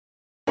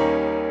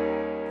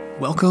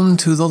Welcome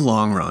to The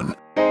Long Run.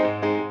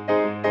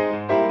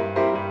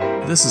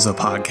 This is a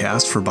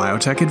podcast for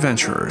biotech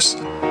adventurers.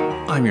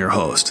 I'm your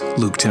host,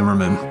 Luke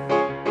Timmerman.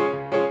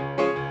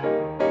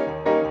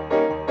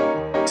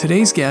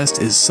 Today's guest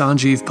is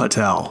Sanjiv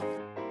Patel.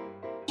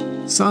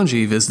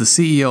 Sanjiv is the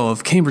CEO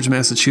of Cambridge,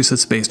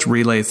 Massachusetts-based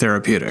Relay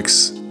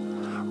Therapeutics.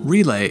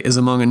 Relay is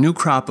among a new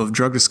crop of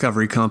drug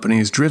discovery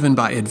companies driven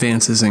by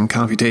advances in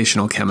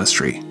computational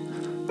chemistry.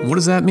 What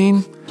does that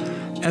mean?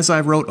 As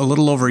I wrote a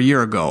little over a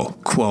year ago,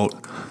 quote,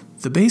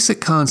 "The basic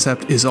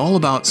concept is all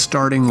about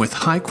starting with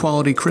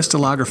high-quality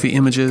crystallography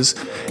images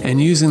and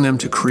using them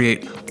to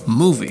create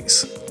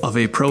movies of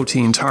a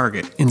protein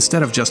target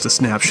instead of just a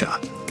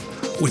snapshot.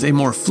 With a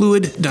more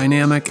fluid,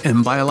 dynamic,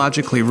 and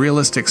biologically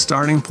realistic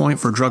starting point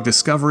for drug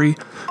discovery,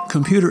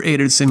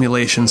 computer-aided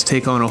simulations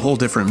take on a whole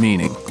different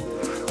meaning.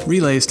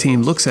 Relay's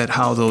team looks at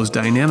how those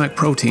dynamic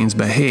proteins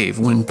behave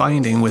when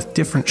binding with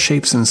different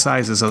shapes and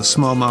sizes of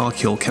small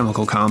molecule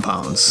chemical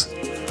compounds."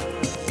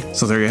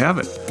 So there you have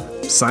it.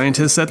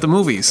 Scientists at the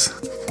movies.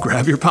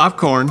 Grab your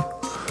popcorn.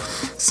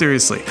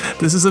 Seriously,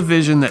 this is a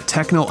vision that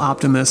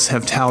techno-optimists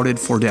have touted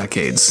for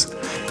decades.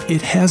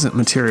 It hasn't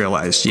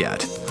materialized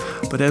yet.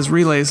 But as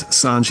Relay's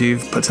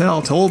Sanjiv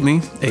Patel told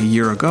me a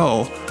year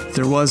ago,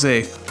 there was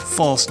a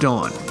false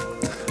dawn.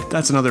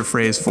 That's another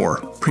phrase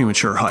for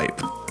premature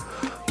hype.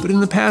 But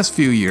in the past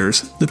few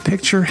years, the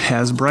picture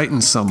has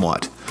brightened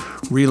somewhat.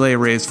 Relay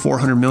raised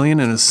 $400 million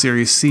in a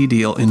Series C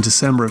deal in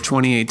December of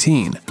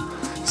 2018.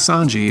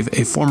 Sanjiv,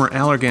 a former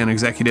Allergan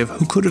executive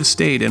who could have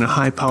stayed in a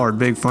high-powered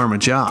big pharma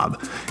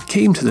job,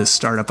 came to this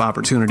startup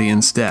opportunity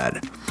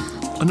instead.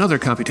 Another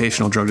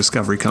computational drug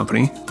discovery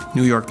company,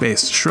 New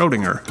York-based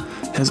Schrödinger,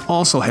 has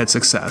also had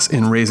success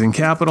in raising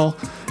capital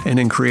and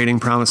in creating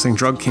promising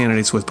drug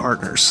candidates with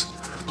partners.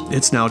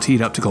 It's now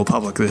teed up to go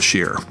public this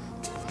year.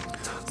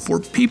 For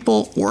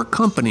people or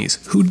companies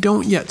who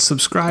don't yet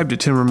subscribe to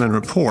Timmerman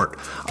Report,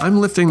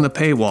 I'm lifting the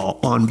paywall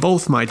on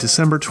both my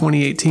December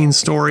 2018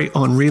 story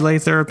on Relay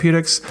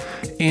Therapeutics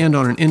and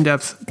on an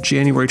in-depth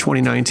January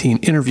 2019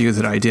 interview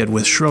that I did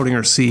with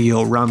Schrödinger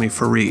CEO Ramy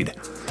Farid.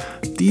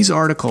 These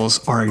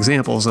articles are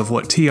examples of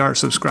what TR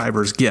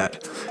subscribers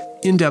get: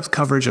 in-depth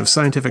coverage of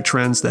scientific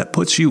trends that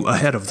puts you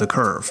ahead of the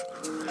curve.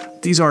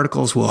 These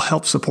articles will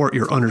help support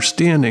your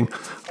understanding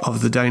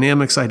of the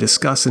dynamics I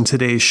discuss in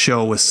today's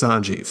show with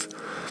Sanjiv.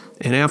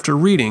 And after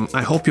reading,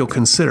 I hope you'll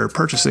consider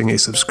purchasing a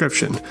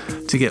subscription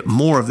to get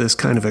more of this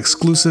kind of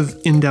exclusive,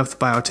 in-depth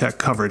biotech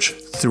coverage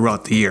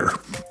throughout the year.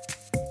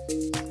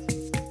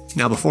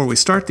 Now, before we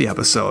start the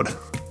episode,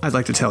 I'd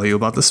like to tell you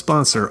about the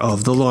sponsor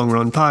of the Long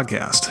Run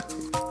podcast.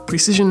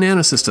 Precision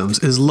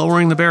Nanosystems is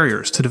lowering the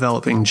barriers to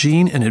developing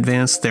gene and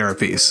advanced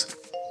therapies.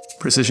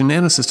 Precision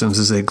Nanosystems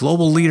is a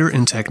global leader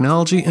in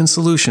technology and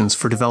solutions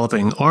for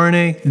developing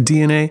RNA,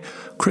 DNA,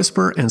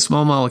 CRISPR, and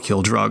small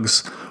molecule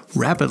drugs,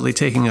 rapidly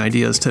taking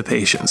ideas to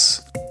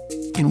patients.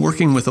 In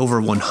working with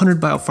over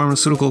 100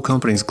 biopharmaceutical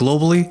companies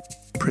globally,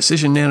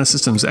 Precision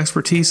Nanosystems'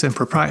 expertise and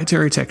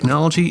proprietary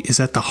technology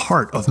is at the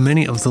heart of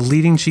many of the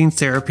leading gene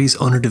therapies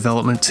under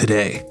development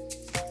today.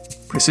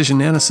 Precision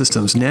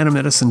Nanosystems'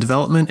 nanomedicine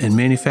development and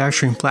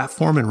manufacturing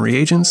platform and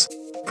reagents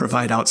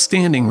provide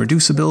outstanding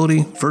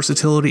reducibility,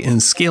 versatility,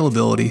 and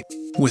scalability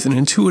with an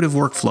intuitive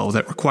workflow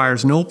that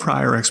requires no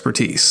prior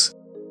expertise.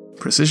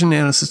 Precision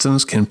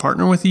Nanosystems can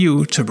partner with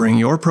you to bring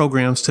your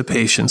programs to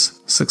patients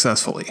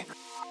successfully.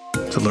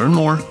 To learn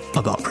more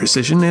about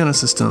Precision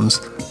Nanosystems,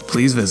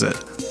 please visit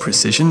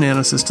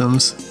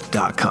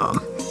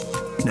precisionnanosystems.com.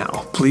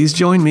 Now, please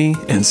join me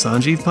and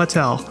Sanjiv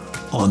Patel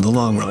on The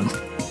Long Run.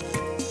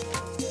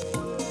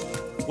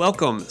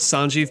 Welcome,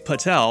 Sanjiv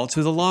Patel,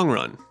 to The Long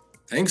Run.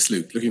 Thanks,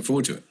 Luke. Looking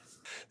forward to it.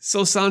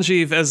 So,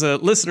 Sanjiv, as a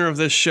listener of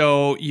this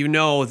show, you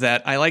know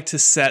that I like to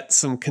set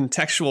some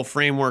contextual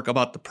framework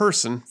about the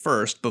person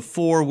first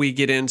before we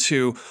get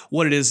into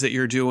what it is that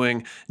you're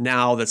doing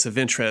now that's of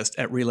interest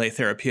at Relay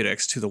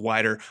Therapeutics to the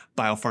wider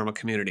biopharma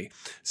community.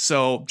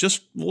 So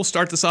we'll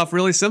start this off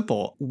really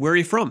simple. Where are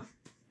you from?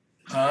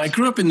 I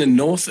grew up in the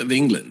north of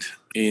England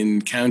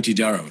in County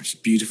Durham, which is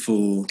a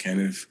beautiful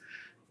kind of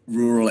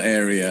rural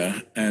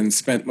area, and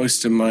spent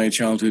most of my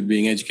childhood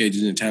being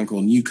educated in a town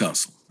called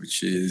Newcastle,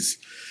 which is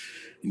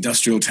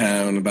industrial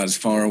town about as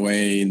far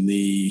away in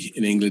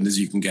England as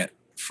you can get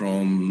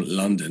from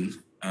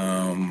London.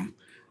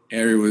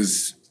 Area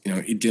was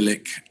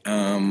idyllic,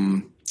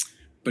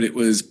 but it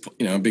was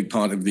a big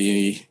part of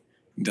the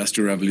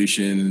Industrial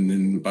Revolution, and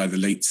then by the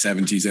late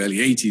 70s, early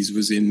 80s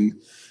was in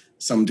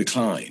some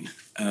decline.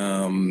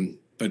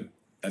 But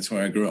that's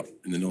where I grew up,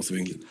 in the north of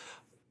England.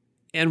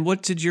 And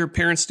what did your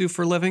parents do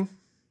for a living?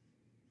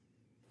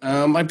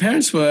 My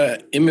parents were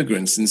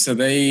immigrants, and so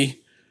they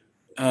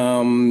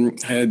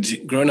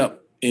had grown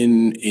up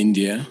in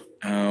India.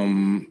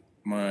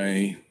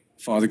 My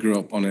father grew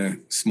up on a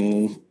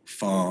small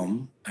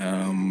farm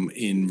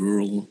in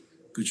rural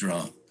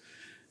Gujarat,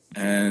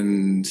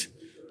 and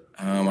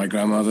my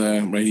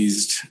grandmother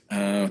raised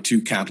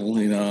 2 cattle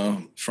in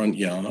our front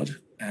yard,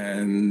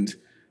 and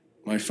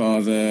my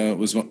father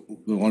was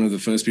one of the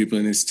first people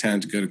in his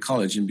town to go to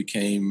college and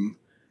became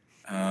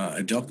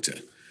a doctor.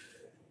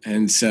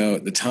 And so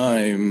at the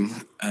time,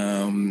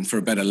 for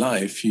a better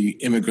life, he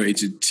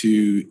immigrated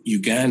to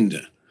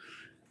Uganda.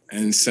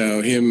 And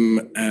so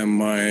him and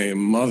my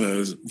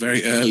mother,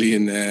 very early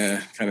in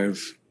their kind of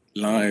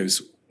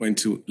lives, went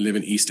to live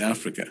in East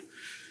Africa.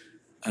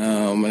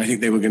 And I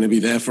think they were going to be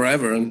there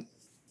forever. And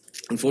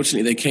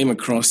unfortunately, they came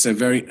across a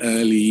very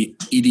early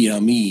Idi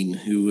Amin,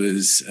 who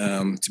was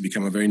to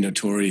become a very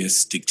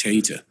notorious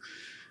dictator.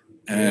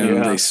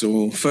 And they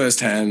saw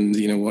firsthand,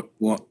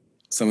 what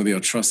some of the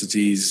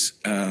atrocities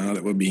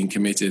that were being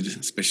committed,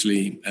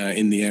 especially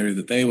in the area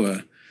that they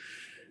were.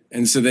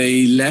 And so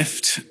they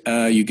left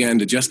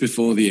Uganda just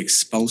before the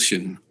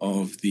expulsion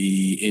of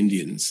the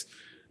Indians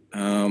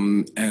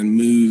and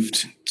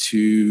moved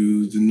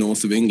to the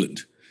north of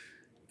England.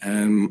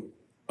 And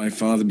my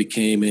father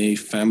became a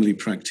family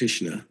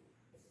practitioner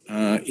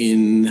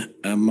in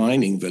a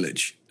mining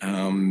village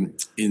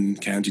in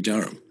County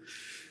Durham.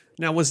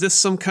 Now, was this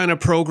some kind of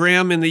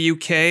program in the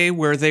UK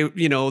where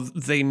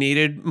they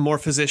needed more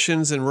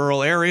physicians in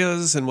rural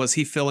areas, and was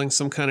he filling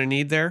some kind of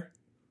need there?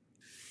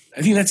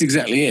 I think that's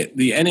exactly it.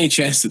 The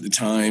NHS at the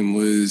time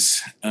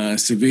was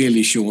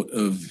severely short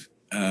of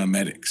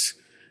medics,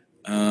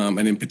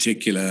 and in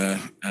particular,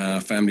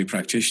 family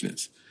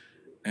practitioners.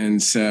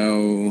 And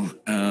so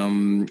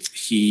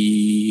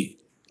he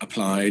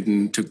applied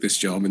and took this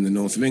job in the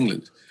north of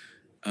England.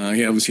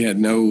 He obviously had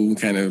no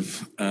kind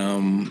of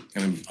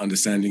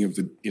understanding of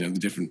the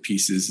different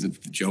pieces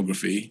of the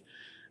geography,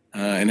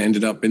 and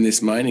ended up in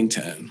this mining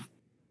town.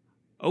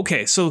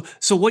 Okay, so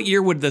what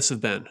year would this have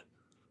been?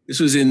 This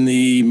was in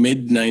the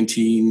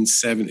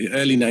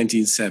early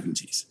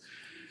 1970s.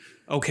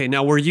 Okay,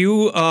 now were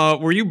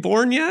you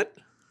born yet?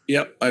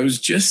 Yep, I was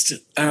just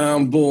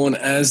born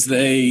as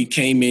they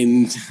came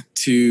in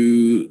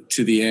to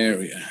the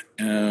area,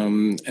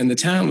 and the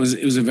town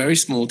was a very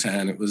small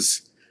town.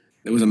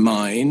 There was a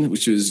mine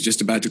which was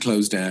just about to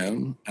close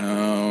down,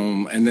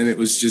 and then it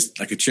was just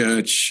like a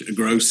church, a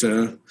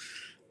grocer,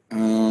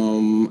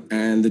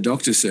 and the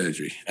doctor's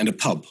surgery, and a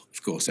pub.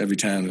 Of course, every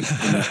town in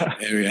that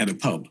area had a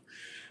pub.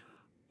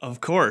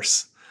 Of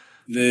course.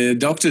 The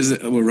doctors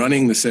that were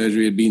running the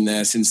surgery had been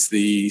there since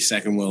the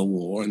Second World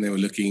War, and they were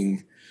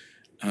looking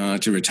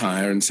to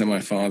retire. And so my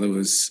father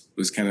was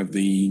kind of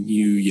the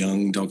new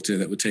young doctor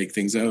that would take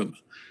things over.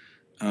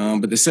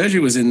 But the surgery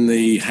was in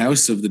the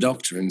house of the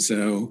doctor, and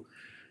so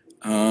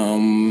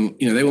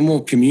they were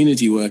more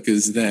community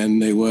workers than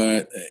they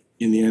were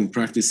in the end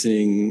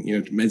practicing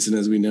medicine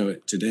as we know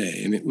it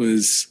today. And it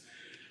was.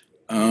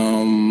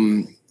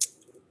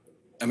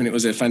 It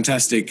was a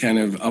fantastic kind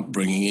of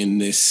upbringing in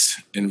this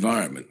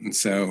environment. And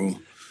so...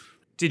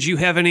 Did you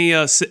have any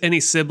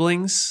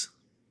siblings?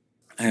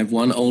 I have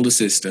one older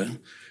sister.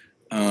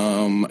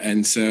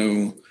 And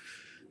so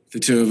the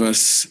two of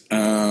us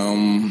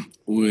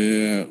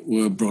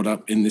were brought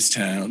up in this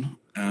town.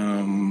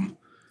 And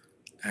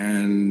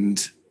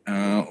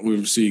we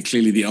were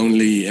clearly the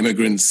only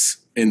immigrants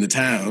in the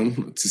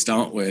town to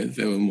start with.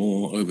 There were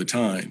more over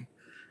time.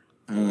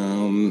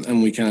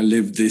 And we kind of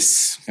lived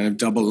this kind of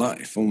double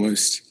life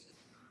almost.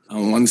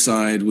 On one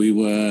side, we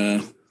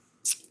were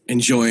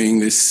enjoying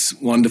this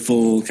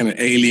wonderful kind of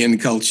alien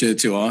culture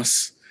to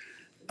us,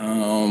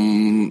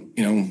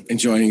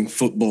 enjoying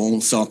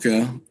football,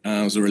 soccer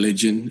as a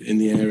religion in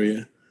the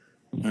area,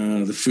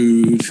 the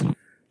food.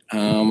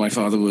 My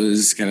father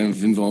was kind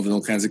of involved in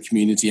all kinds of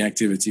community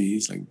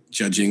activities, like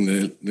judging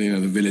the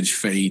village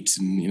fete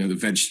and, the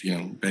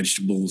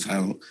vegetables,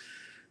 how...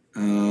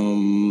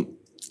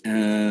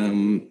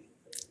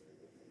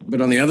 But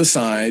on the other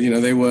side,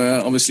 they were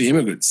obviously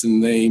immigrants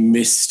and they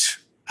missed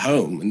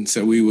home. And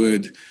so we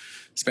would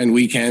spend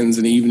weekends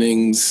and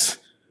evenings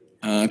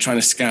trying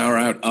to scour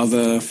out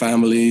other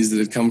families that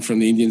had come from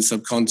the Indian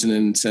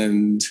subcontinent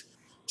and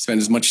spend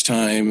as much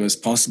time as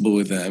possible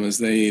with them as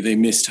they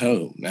missed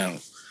home. Now,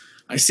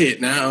 I see it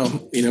now,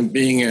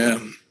 being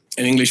an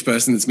English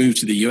person that's moved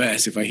to the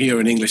US, if I hear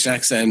an English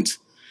accent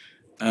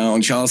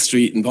on Charles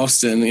Street in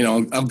Boston,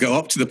 I'll go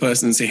up to the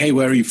person and say, "Hey,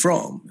 where are you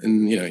from?"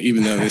 And,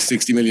 even though there's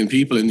 60 million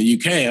people in the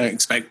UK, I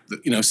expect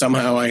that,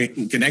 somehow I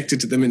connected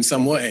to them in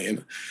some way.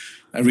 And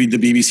I read the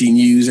BBC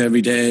News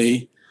every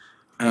day.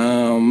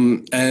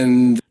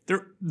 And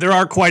there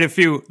are quite a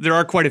few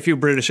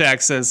British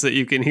accents that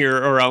you can hear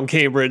around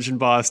Cambridge and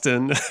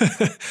Boston.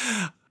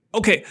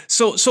 Okay,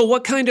 so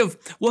what kind of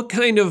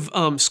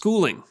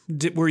schooling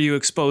were you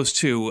exposed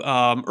to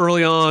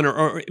early on,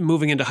 or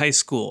moving into high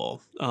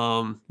school?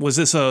 Was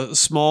this a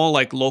small,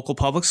 local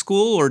public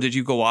school, or did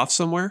you go off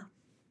somewhere?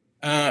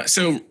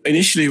 So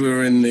initially, we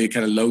were in the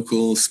kind of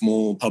local,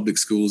 small public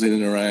schools in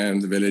and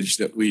around the village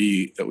that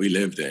we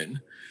lived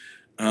in.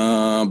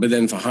 But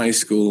then for high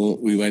school,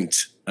 we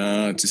went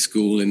to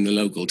school in the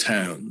local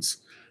towns.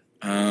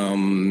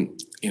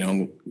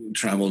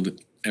 Traveled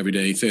every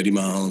day 30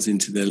 miles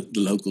into the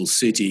local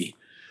city,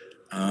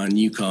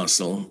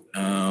 Newcastle.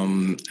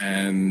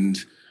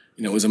 And,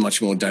 it was a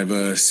much more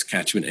diverse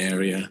catchment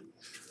area,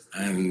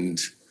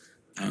 and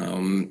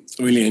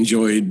really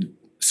enjoyed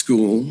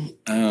school.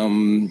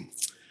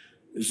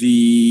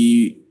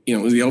 the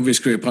obvious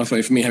career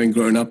pathway for me, having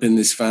grown up in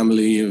this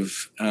family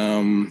of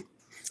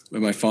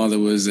where my father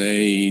was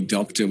a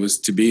doctor, was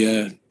to be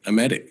a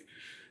medic.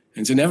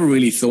 And so never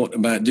really thought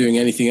about doing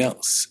anything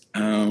else.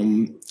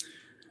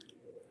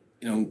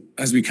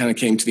 As we kind of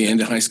came to the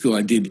end of high school,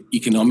 I did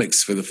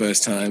economics for the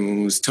first time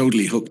and was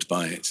totally hooked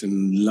by it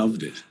and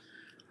loved it.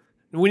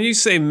 When you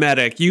say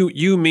medic,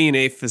 you mean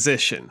a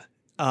physician,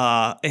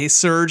 a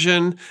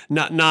surgeon,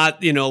 not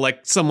like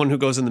someone who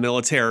goes in the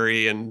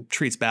military and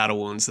treats battle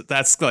wounds.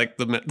 That's like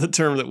the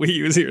term that we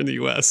use here in the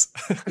U.S.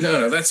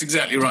 No, that's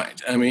exactly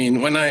right. I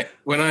mean, my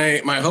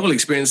whole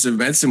experience of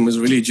medicine was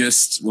really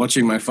just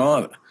watching my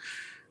father,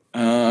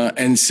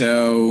 and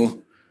so.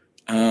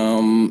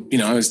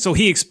 So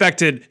he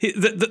expected,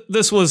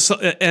 this was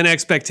an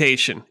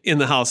expectation in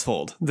the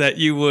household that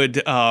you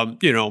would,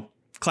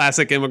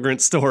 classic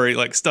immigrant story,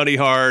 like study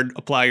hard,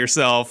 apply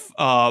yourself,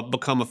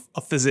 become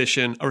a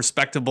physician, a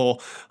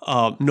respectable,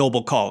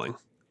 noble calling.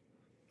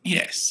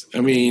 Yes.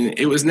 I mean,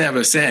 it was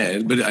never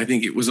said, but I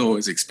think it was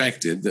always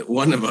expected that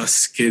one of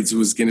us kids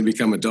was going to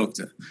become a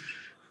doctor.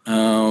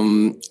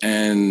 So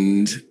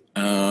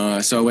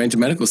I went to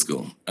medical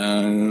school,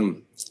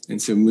 and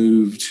so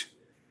moved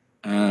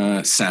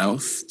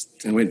south.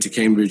 I went to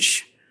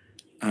Cambridge,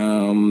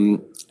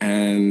 and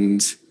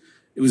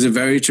it was a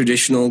very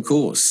traditional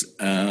course.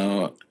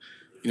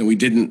 We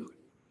didn't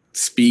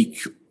speak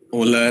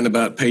or learn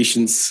about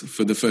patients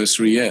for the first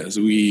 3 years.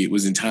 It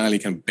was entirely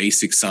kind of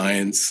basic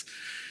science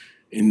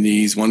in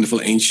these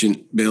wonderful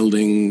ancient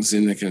buildings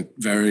in a kind of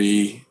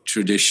very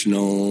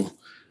traditional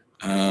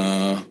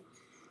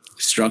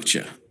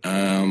structure.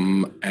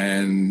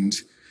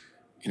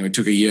 It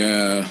took a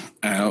year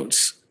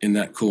out in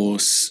that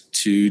course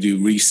to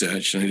do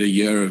research. I did a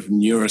year of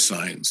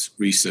neuroscience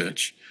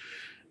research.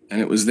 And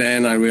it was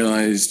then I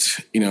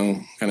realized,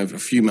 kind of a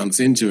few months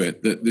into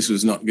it, that this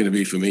was not going to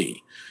be for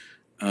me.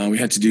 We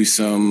had to do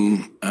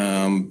some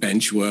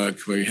bench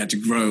work where you had to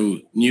grow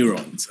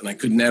neurons, and I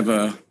could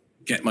never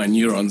get my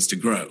neurons to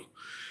grow.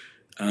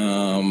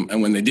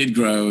 And when they did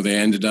grow, they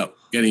ended up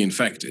getting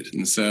infected.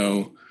 And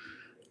so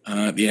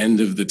at the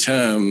end of the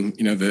term,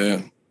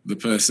 the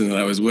person that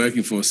I was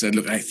working for said,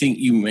 look, I think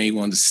you may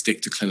want to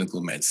stick to clinical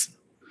medicine.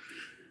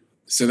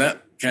 So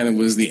that kind of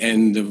was the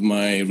end of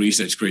my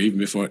research career, even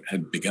before it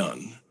had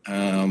begun.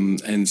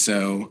 And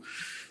so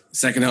the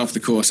second half of the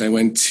course, I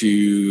went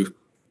to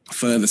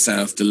further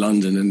south to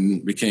London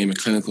and became a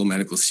clinical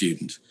medical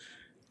student.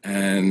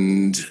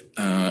 And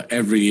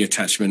every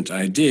attachment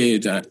I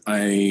did,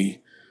 I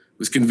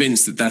was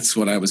convinced that that's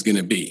what I was going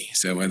to be.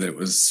 So whether it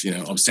was,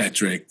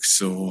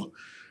 obstetrics or,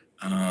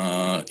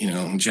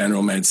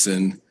 general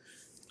medicine.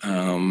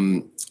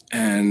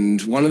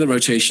 And one of the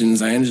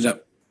rotations, I ended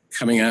up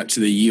coming out to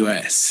the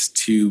US,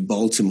 to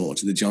Baltimore,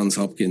 to the Johns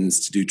Hopkins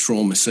to do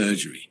trauma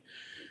surgery.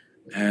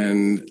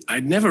 And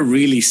I'd never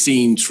really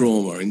seen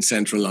trauma in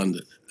central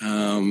London.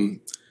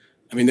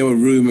 There were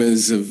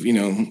rumors of,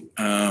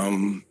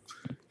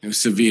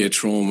 severe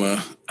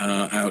trauma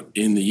out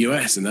in the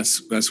US, and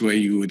that's where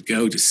you would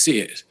go to see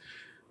it.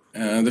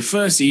 The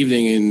first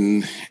evening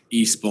in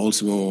East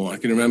Baltimore, I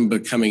can remember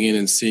coming in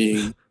and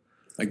seeing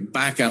like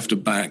back after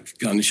back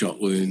gunshot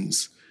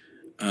wounds.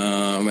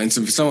 And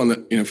so for someone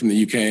that, from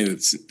the UK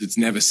that's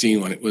never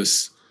seen one, it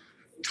was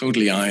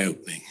totally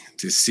eye-opening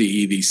to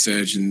see these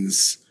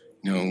surgeons,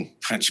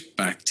 patch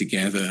back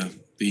together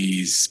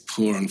these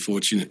poor,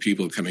 unfortunate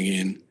people coming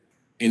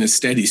in a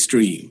steady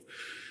stream.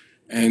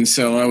 And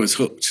so I was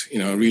hooked.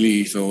 I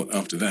really thought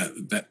after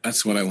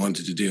that's what I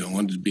wanted to do. I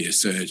wanted to be a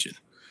surgeon.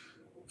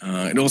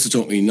 It also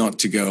taught me not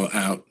to go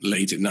out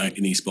late at night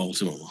in East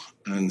Baltimore.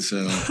 And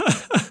so...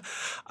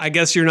 I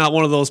guess you're not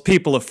one of those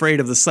people afraid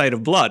of the sight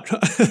of blood.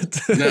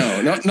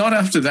 No, not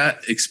after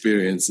that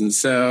experience. And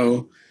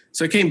so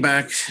I came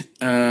back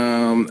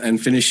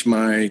and finished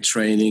my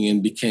training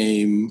and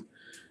became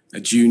a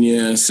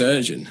junior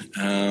surgeon.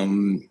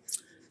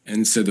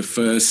 And so the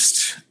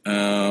first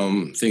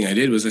thing I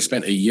did was I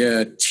spent a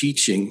year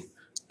teaching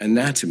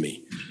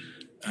anatomy.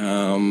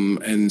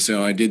 And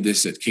so I did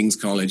this at King's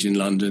College in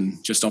London,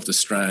 just off the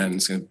Strand.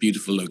 It's a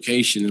beautiful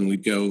location. And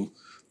we'd go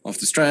off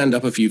the Strand,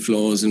 up a few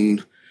floors,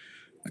 and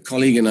a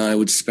colleague and I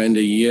would spend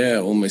a year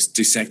almost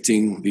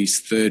dissecting these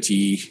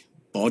 30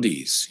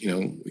 bodies.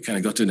 We kind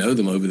of got to know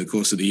them over the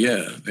course of the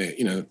year.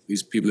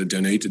 These people had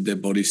donated their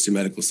bodies to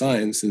medical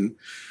science, and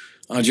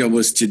our job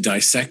was to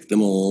dissect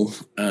them all.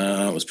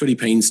 It was pretty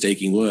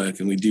painstaking work,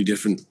 and we'd do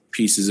different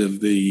pieces of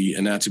the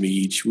anatomy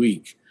each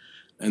week.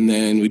 And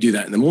then we do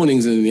that in the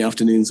mornings, and in the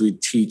afternoons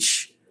we'd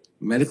teach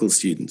medical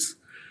students.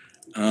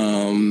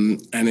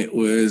 And it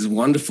was a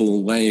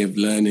wonderful way of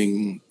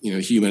learning,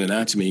 human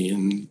anatomy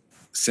and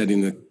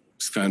setting the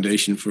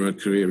foundation for a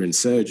career in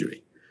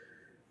surgery.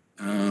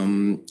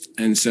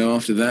 And so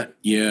after that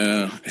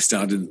year, I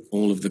started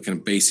all of the kind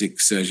of basic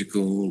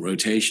surgical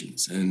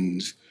rotations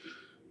and,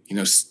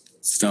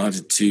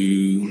 started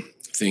to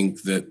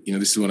think that,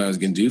 this is what I was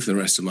going to do for the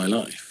rest of my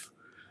life.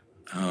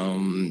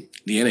 The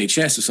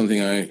NHS was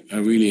something I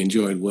really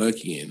enjoyed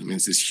working in.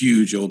 It's this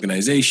huge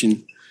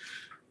organization.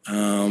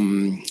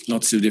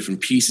 lots of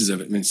different pieces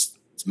of it. I mean, it's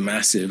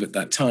massive at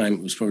that time.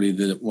 It was probably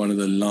one of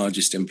the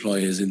largest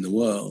employers in the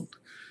world.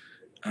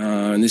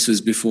 And this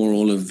was before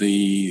all of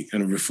the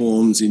kind of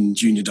reforms in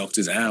junior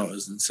doctors'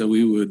 hours. And so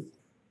we would,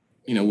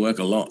 work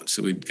a lot.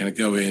 So we'd kind of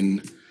go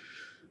in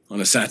on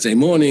a Saturday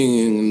morning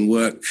and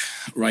work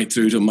right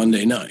through to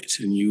Monday night.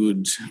 And you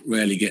would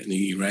rarely get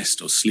any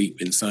rest or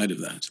sleep inside of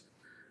that.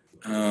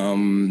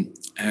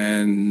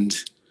 And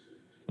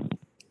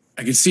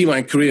I could see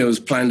my career was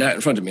planned out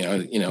in front of me.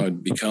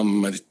 I'd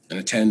become an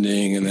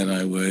attending, and then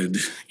I would,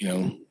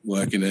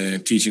 work in a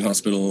teaching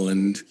hospital,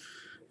 and,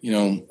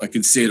 I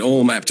could see it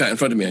all mapped out in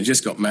front of me. I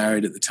just got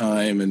married at the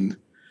time, and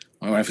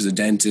my wife was a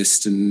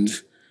dentist, and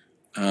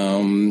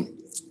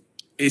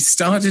it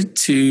started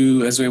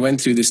to, as we went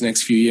through this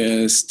next few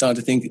years, start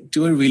to think,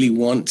 do I really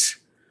want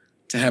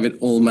to have it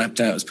all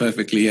mapped out as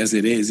perfectly as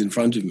it is in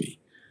front of me?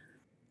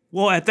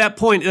 Well, at that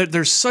point,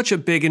 there's such a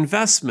big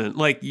investment.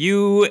 Like,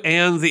 you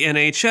and the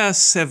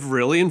NHS have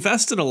really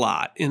invested a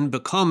lot in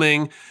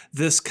becoming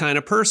this kind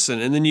of person.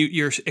 And then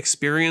your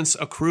experience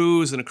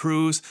accrues and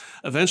accrues.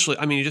 Eventually,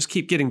 I mean, you just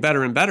keep getting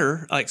better and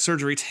better. Like,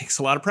 surgery takes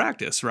a lot of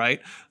practice,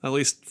 right? At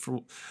least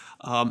for...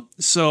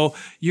 So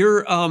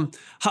you're,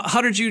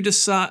 how did you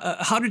decide,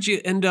 how did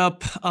you end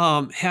up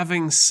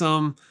having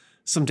some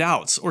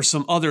doubts or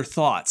some other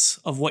thoughts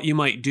of what you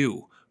might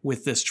do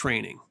with this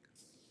training?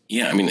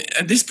 Yeah, I mean,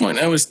 at this point,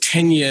 I was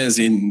 10 years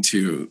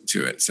into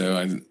it. So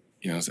I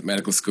was at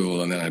medical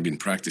school, and then I'd been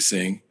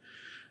practicing.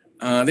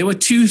 There were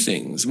two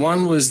things.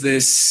 One was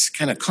this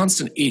kind of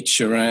constant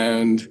itch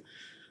around,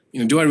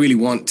 do I really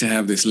want to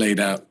have this laid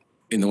out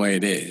in the way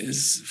it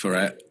is for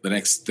the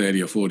next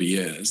 30 or 40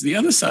 years? The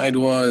other side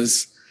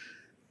was,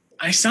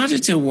 I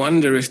started to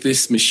wonder if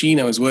this machine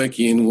I was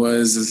working in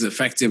was as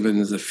effective and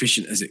as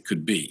efficient as it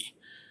could be.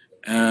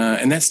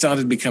 And that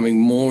started becoming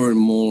more and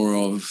more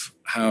of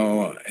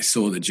how I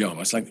saw the job. I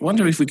was like, I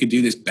wonder if we could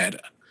do this better.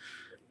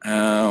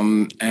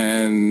 And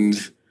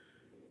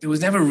there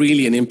was never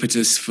really an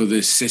impetus for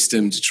this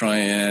system to try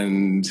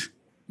and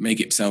make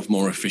itself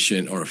more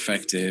efficient or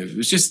effective.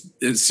 It's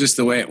just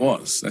the way it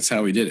was. That's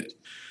how we did it.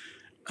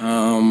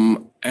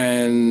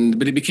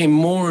 But it became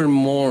more and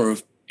more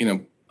of,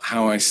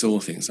 how I saw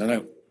things.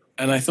 And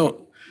I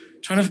thought,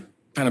 trying to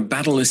kind of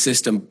battle the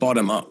system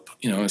bottom up,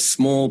 a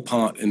small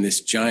part in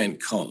this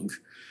giant cog,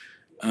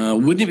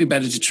 wouldn't it be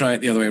better to try it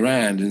the other way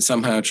around and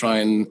somehow try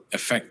and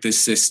affect this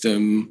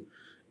system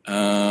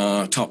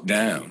top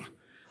down?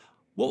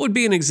 What would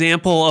be an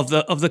example of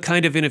the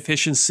kind of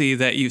inefficiency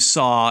that you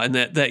saw and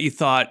that you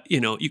thought,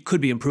 you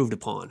could be improved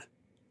upon?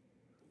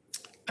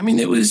 I mean,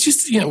 it was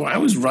just, I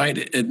was right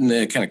in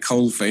the kind of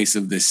cold face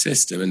of this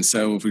system. And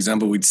so, for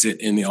example, we'd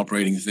sit in the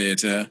operating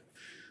theater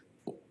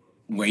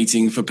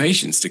waiting for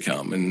patients to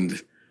come.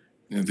 And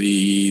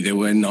there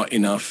were not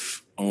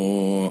enough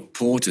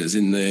porters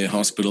in the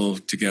hospital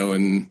to go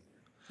and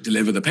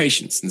deliver the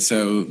patients. And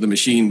so the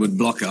machine would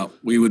block up.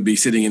 We would be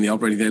sitting in the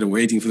operating theater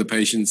waiting for the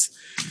patients.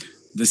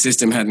 The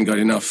system hadn't got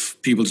enough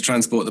people to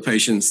transport the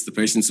patients. The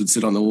patients would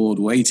sit on the ward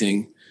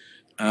waiting.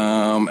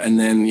 And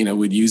then,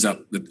 we'd use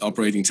up the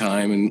operating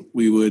time, and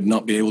we would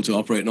not be able to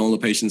operate on all the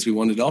patients we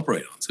wanted to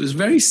operate on. So it was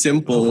very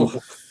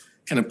simple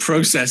kind of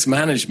process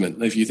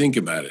management, if you think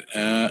about it.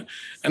 And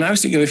I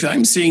was thinking, if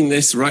I'm seeing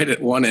this right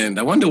at one end,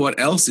 I wonder what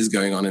else is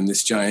going on in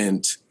this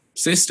giant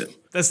system.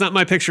 That's not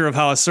my picture of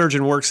how a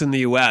surgeon works in the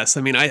U.S.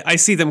 I mean, I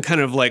see them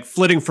kind of like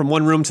flitting from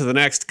one room to the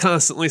next,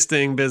 constantly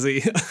staying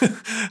busy.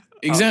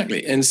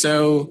 Exactly. And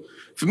so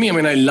for me, I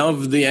mean, I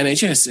love the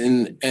NHS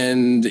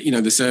and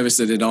the service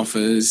that it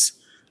offers.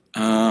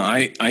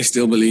 I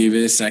still believe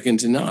is second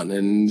to none.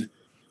 And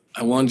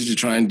I wanted to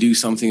try and do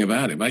something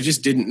about it, but I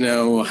just didn't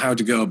know how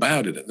to go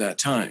about it at that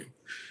time.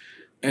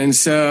 And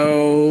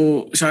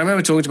so I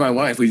remember talking to my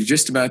wife. We were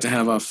just about to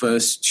have our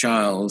first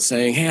child,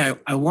 saying, hey,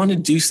 I want to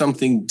do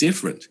something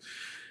different.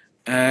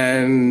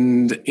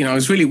 And, I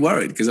was really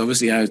worried because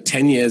obviously I was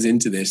 10 years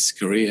into this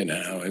career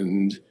now.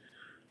 And,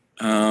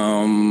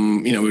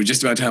 we were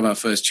just about to have our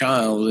first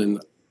child.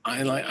 And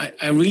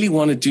I really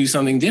want to do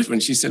something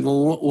different. She said,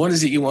 well, what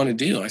is it you want to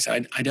do? I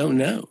said, I don't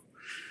know.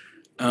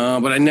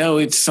 But I know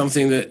it's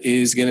something that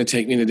is going to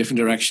take me in a different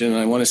direction.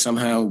 I want to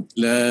somehow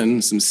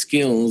learn some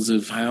skills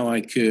of how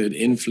I could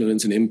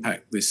influence and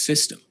impact this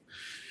system.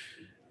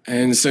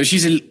 And so she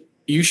said,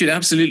 you should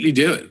absolutely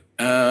do it.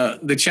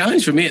 The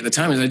challenge for me at the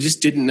time is I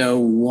just didn't know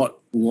what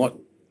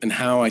and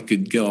how I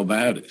could go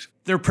about it.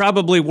 There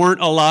probably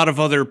weren't a lot of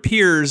other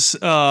peers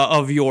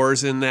of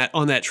yours on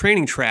that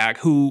training track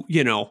who,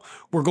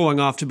 were going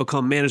off to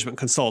become management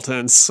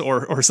consultants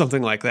or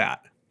something like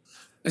that.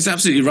 That's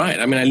absolutely right.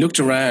 I mean, I looked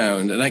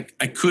around and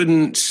I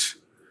couldn't,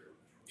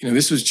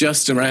 this was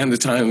just around the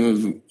time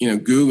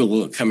of,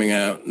 Google coming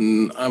out.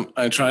 And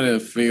I tried to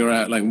figure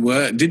out,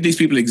 did these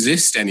people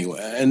exist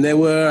anywhere? And there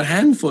were a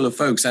handful of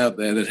folks out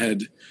there that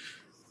had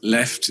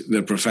left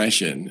the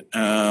profession.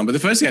 But the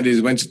first thing I did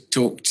is went to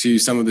talk to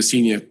some of the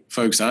senior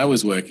folks I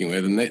was working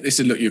with. And they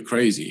said, look, you're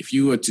crazy. If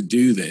you were to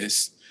do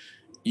this,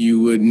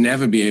 you would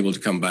never be able to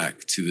come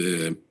back to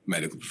the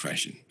medical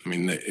profession. I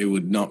mean, it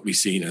would not be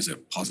seen as a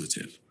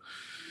positive.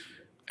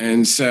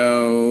 And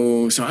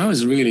so I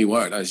was really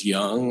worried. I was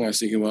young. I was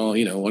thinking, well,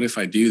 what if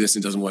I do this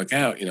and it doesn't work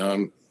out?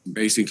 I'm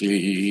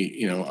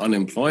basically,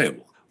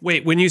 unemployable.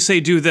 Wait, when you say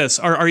do this,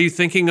 are you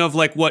thinking of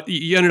like what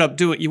you ended up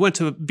doing? You went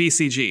to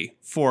BCG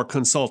for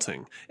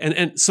consulting.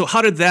 And so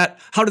how did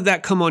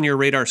that come on your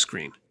radar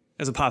screen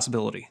as a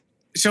possibility?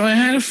 So I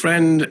had a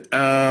friend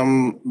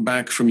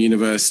back from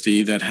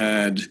university that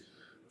had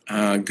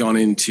gone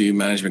into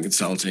management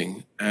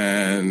consulting.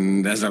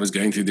 And as I was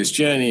going through this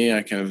journey,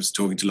 I kind of was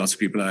talking to lots of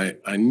people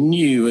I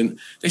knew, and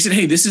they said,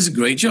 hey, this is a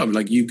great job.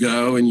 Like, you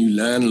go and you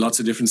learn lots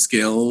of different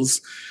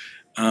skills.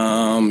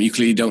 You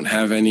clearly don't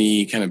have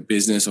any kind of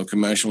business or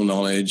commercial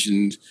knowledge,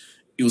 and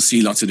you'll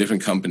see lots of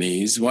different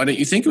companies. Why don't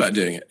you think about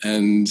doing it?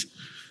 And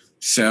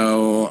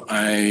so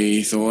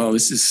I thought, well,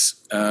 this is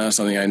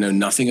something I know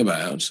nothing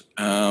about,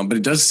 but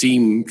it does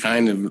seem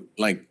kind of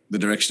like the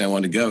direction I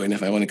want to go. And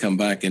if I want to come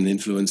back and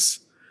influence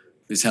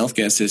this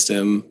healthcare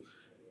system,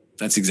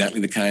 that's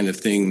exactly the kind of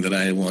thing that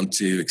I want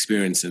to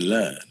experience and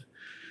learn.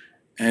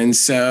 And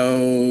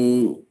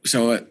so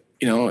at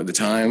the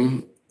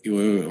time,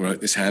 you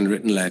wrote this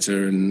handwritten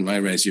letter and my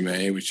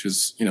resume, which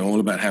was, all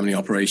about how many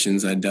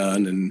operations I'd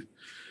done,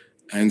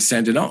 and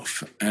sent it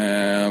off.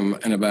 And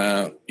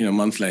about, a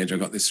month later, I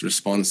got this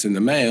response in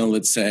the mail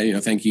that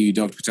said, thank you,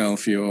 Dr. Patel,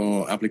 for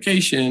your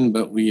application,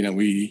 but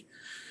we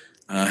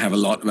have a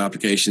lot of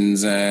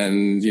applications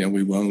and,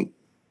 we won't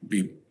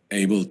be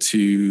able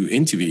to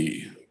interview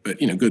you, but,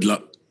 good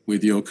luck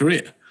with your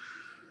career.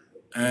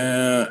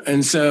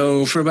 And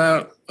so for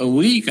about a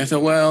week, I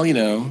thought, well,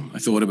 I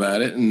thought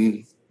about it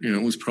and,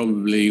 it was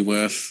probably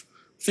worth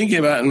thinking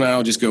about, and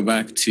I'll just go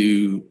back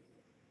to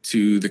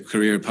the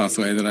career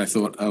pathway that I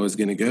thought I was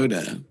going to go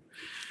down.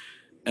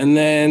 And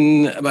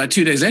then about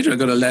 2 days later, I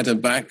got a letter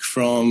back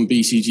from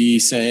BCG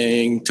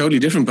saying, totally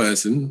different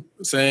person,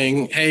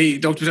 saying, hey,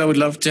 Dr. Patel, would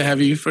love to have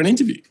you for an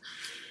interview.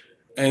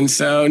 And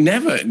so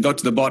never got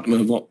to the bottom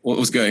of what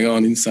was going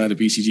on inside of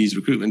BCG's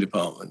recruitment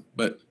department.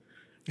 But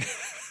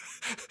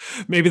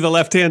maybe the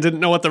left hand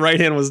didn't know what the right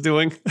hand was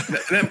doing.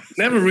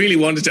 Never really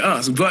wanted to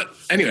ask. But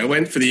anyway, I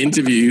went for the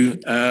interview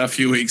a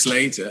few weeks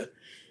later.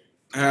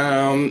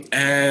 And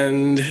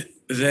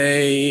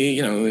they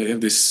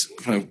have this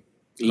kind of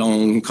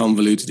long,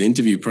 convoluted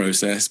interview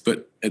process.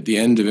 But at the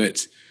end of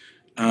it,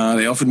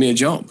 they offered me a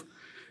job.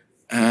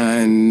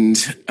 And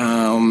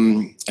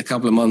a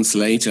couple of months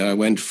later, I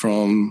went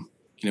from,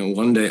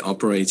 one day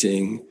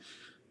operating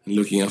and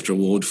looking after a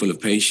ward full of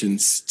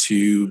patients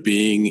to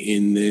being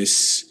in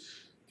this,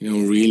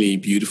 really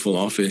beautiful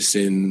office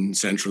in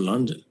central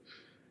London.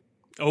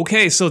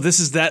 Okay, so this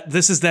is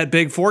that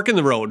big fork in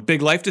the road,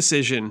 big life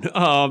decision.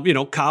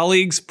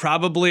 Colleagues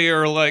probably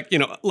are like,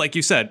 like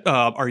you said,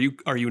 are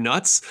you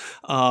nuts?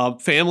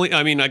 Family,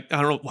 I mean, I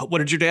don't know. What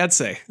did your dad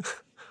say?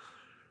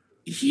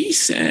 He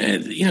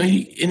said,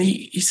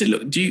 he said,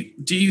 look, do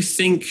you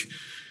think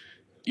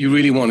you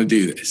really want to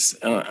do this?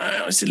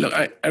 I said, look,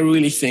 I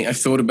really think, I've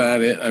thought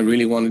about it. I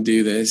really want to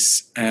do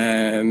this.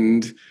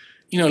 And,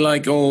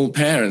 like all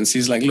parents,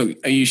 he's like, look,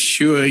 are you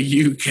sure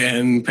you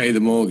can pay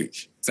the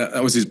mortgage?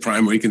 That was his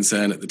primary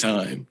concern at the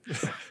time.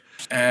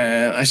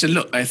 And I said,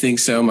 look, I think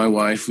so. My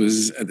wife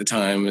was at the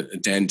time a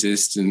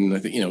dentist, and I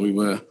think, we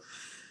were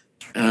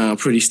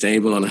pretty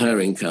stable on her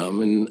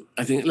income. And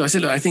I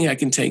said, look, I think I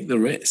can take the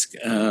risk.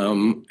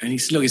 And he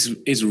said, look,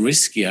 it's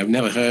risky. I've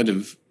never heard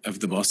of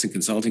the Boston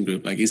Consulting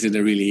Group. Like, is it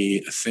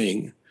really a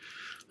thing?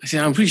 I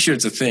said, I'm pretty sure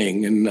it's a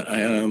thing, and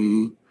I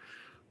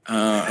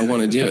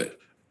want to do it.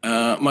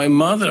 My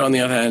mother, on the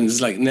other hand,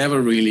 is like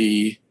never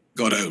really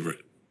got over it.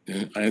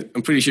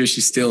 I'm pretty sure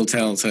she still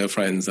tells her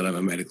friends that I'm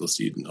a medical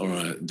student or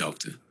a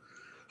doctor.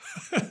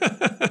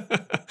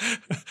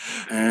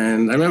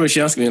 And I remember she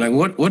asked me, like,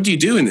 what do you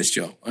do in this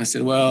job? I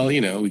said, well,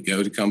 we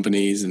go to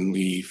companies and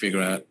we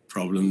figure out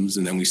problems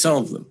and then we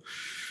solve them.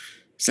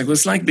 She's like, well,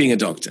 it's like being a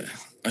doctor.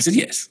 I said,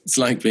 yes, it's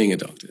like being a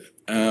doctor.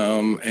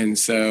 And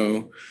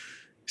so,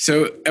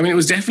 I mean, it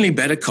was definitely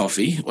better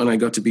coffee when I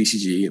got to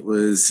BCG. It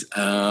was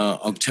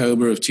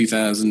October of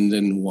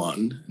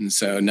 2001. And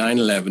so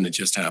 9/11 had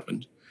just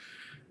happened.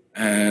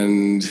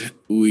 And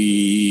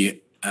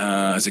we,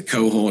 as a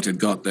cohort, had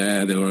got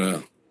there. There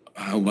were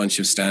a whole bunch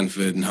of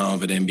Stanford and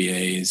Harvard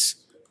MBAs,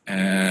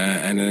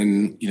 and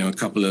then, a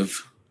couple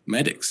of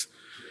medics.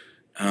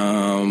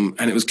 And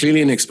it was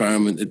clearly an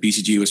experiment that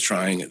BCG was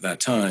trying at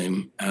that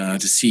time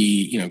to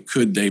see,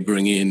 could they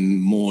bring in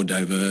more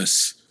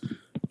diverse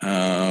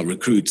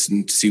recruits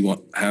and to see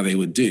how they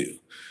would do.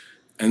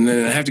 And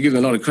then I have to give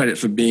them a lot of credit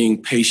for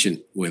being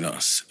patient with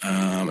us.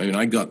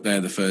 I got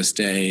there the first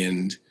day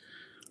and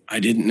I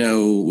didn't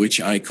know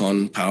which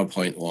icon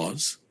PowerPoint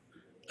was.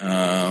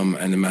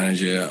 And the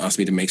manager asked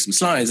me to make some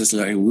slides. I said,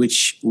 like,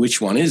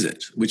 which one is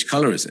it? Which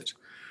color is it?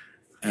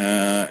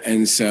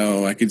 And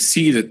so I could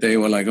see that they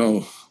were like,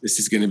 oh, this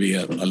is going to be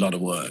a lot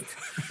of work.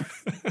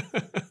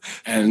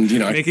 And,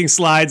 making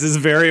slides is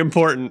very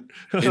important.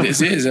 It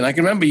is. And I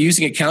can remember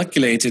using a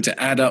calculator to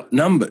add up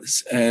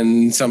numbers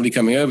and somebody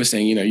coming over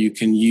saying, you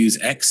can use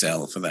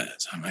Excel for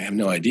that. I have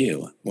no idea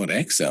what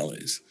Excel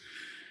is.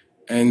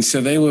 And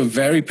so they were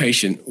very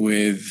patient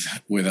with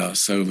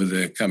us over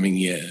the coming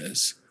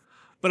years.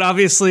 But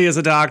obviously, as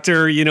a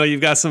doctor, you've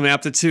got some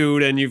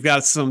aptitude and you've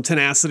got some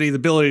tenacity, the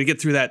ability to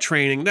get through that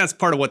training. That's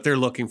part of what they're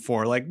looking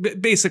for,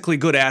 like basically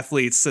good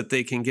athletes that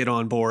they can get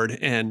on board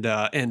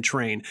and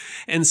train.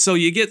 And so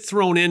you get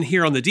thrown in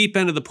here on the deep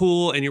end of the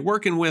pool, and you're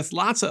working with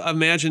lots of,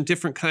 imagine,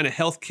 different kind of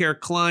healthcare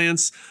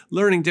clients,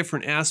 learning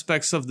different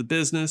aspects of the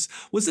business.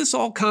 Was this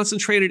all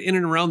concentrated in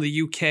and around the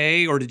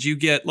UK, or did you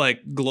get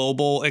like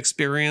global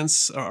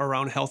experience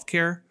around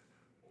healthcare?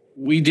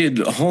 We did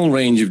a whole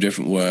range of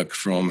different work,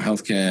 from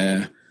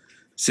healthcare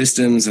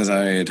systems, as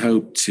I had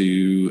hoped,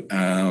 to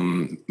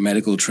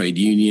medical trade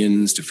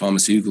unions, to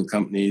pharmaceutical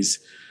companies.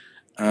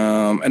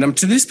 And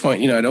to this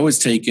point, I'd always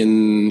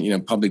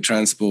taken, public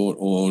transport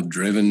or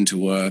driven to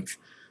work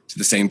to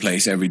the same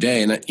place every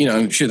day. And,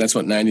 I'm sure that's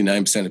what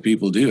 99% of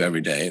people do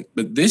every day.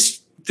 But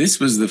this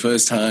was the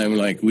first time,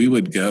 like, we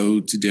would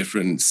go to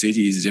different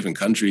cities, different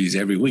countries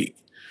every week.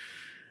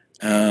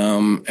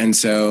 And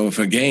so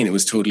again, it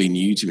was totally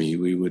new to me.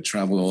 We would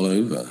travel all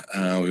over.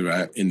 We were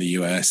out in the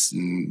US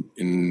and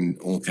in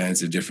all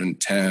kinds of different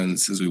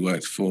towns as we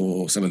worked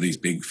for some of these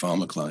big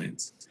pharma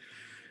clients.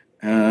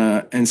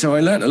 And so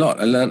I learned a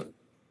lot. I learned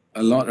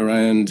a lot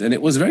around, and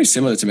it was very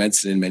similar to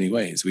medicine in many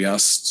ways. We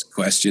asked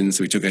questions,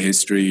 we took a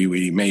history,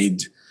 we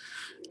made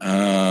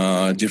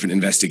different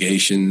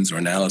investigations or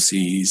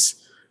analyses.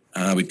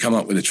 We'd come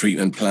up with a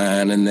treatment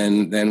plan, and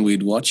then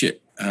we'd watch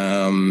it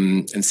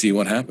and see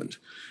what happened.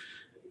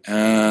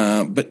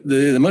 But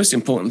the most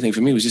important thing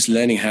for me was just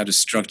learning how to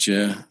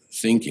structure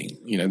thinking.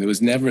 There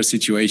was never a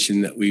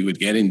situation that we would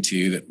get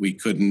into that we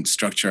couldn't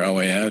structure our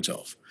way out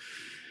of.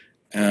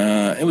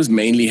 It was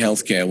mainly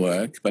healthcare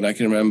work, but I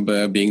can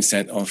remember being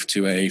sent off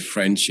to a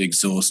French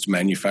exhaust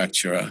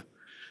manufacturer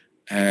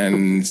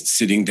and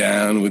sitting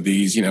down with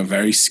these,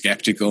 very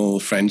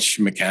skeptical French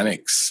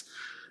mechanics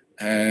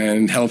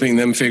and helping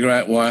them figure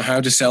out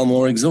how to sell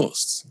more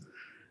exhausts.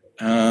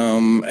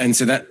 And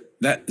so that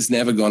has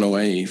never gone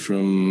away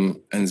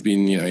and has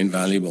been,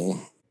 invaluable.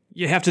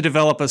 You have to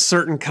develop a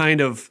certain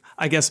kind of,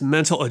 I guess,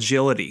 mental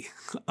agility.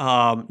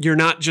 You're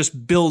not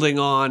just building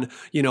on,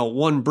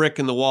 one brick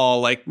in the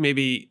wall, like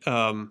maybe,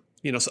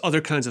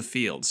 other kinds of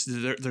fields.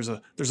 There's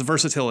a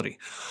versatility.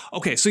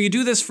 Okay, so you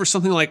do this for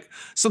something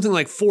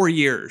like 4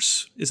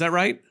 years. Is that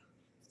right?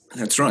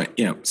 That's right.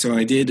 Yeah. So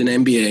I did an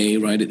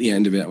MBA right at the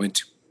end of it. I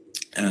went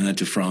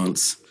to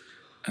France.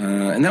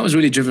 And that was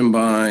really driven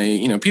by,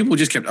 people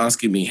just kept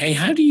asking me, hey,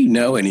 how do you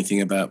know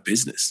anything about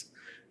business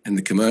and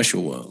the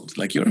commercial world?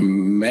 Like, you're a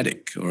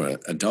medic or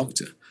a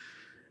doctor.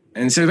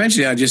 And so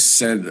eventually I just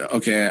said,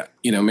 okay,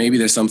 maybe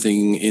there's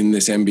something in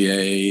this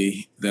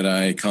MBA that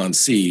I can't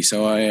see.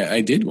 So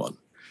I did one.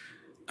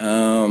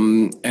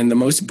 And the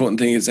most important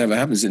thing that's ever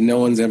happened is that no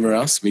one's ever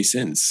asked me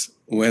since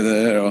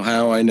whether or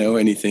how I know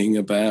anything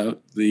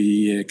about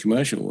the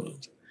commercial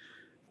world.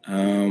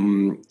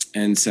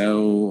 And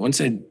so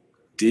once I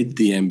did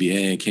the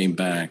MBA, I came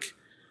back,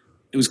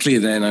 it was clear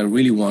then I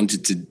really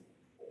wanted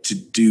to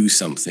do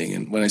something.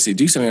 And when I say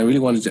do something, I really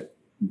wanted to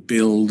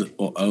build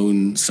or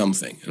own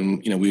something.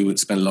 And, we would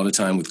spend a lot of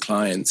time with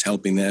clients,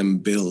 helping them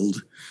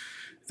build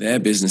their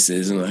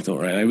businesses. And I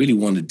thought, right, I really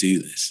want to do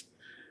this.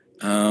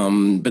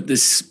 But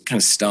this kind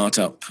of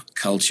startup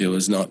culture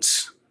was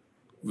not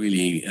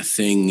really a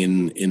thing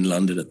in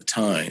London at the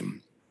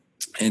time.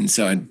 And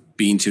so I'd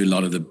been to a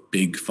lot of the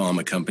big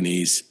pharma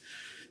companies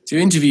to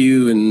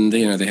interview, and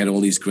they had all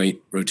these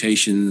great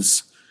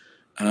rotations,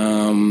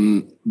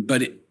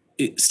 but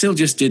it still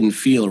just didn't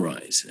feel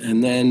right.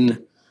 And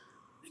then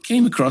I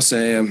came across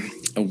a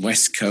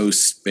West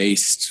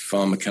Coast-based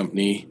pharma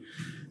company,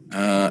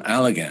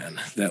 Allergan,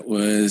 that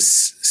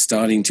was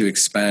starting to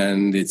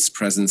expand its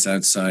presence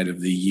outside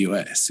of the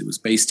US. It was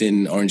based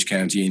in Orange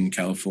County in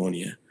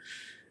California,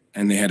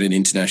 and they had an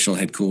international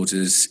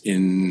headquarters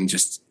in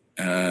just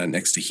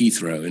next to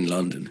Heathrow in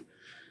London.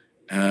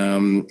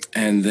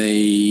 And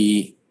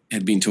they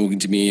had been talking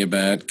to me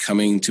about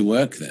coming to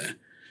work there.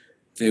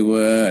 They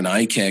were an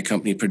eye care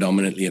company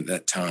predominantly at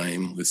that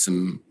time with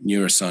some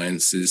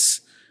neurosciences,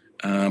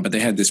 but they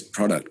had this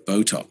product,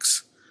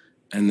 Botox,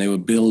 and they were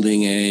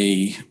building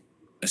a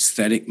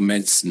aesthetic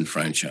medicine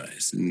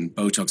franchise. And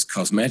Botox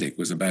Cosmetic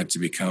was about to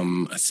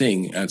become a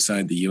thing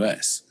outside the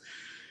US.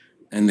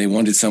 And they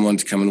wanted someone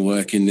to come and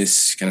work in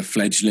this kind of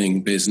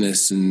fledgling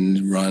business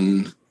and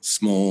run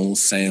small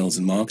sales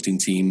and marketing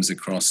teams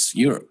across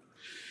Europe.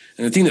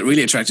 And the thing that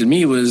really attracted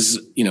me was,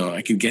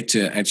 I could get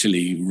to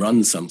actually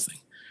run something.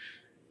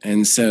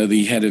 And so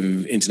the head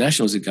of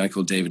international is a guy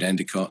called David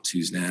Endicott,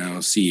 who's now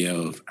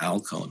CEO of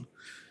Alcon.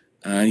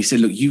 And he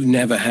said, look, you've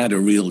never had a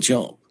real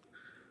job.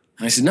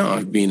 And I said, no,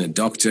 I've been a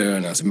doctor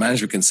and I was a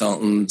management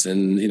consultant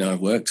and,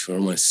 I've worked for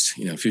almost,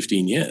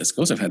 15 years. Of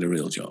course I've had a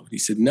real job. He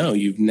said, no,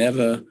 you've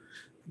never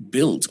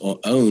built or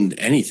owned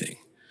anything.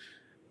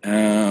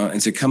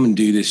 And so come and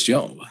do this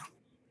job.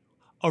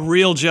 A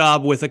real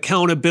job with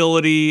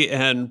accountability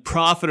and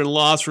profit and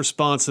loss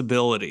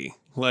responsibility.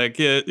 Like,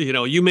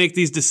 you make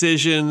these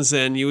decisions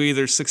and you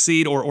either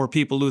succeed or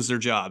people lose their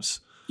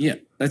jobs. Yeah,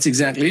 that's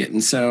exactly it.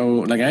 And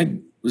so, like, I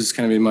was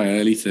kind of in my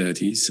early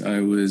 30s.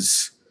 I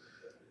was,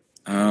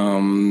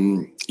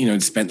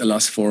 spent the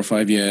last 4 or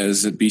 5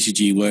 years at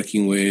BCG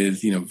working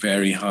with,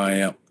 very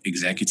high up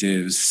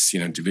executives,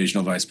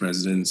 divisional vice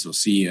presidents or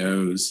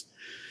CEOs.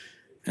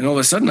 And all of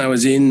a sudden I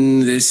was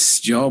in this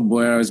job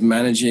where I was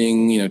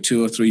managing,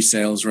 2 or 3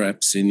 sales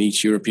reps in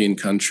each European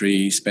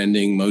country,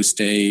 spending most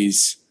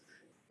days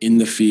in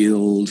the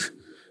field,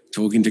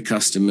 talking to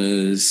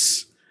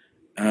customers.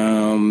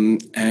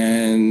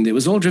 And it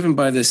was all driven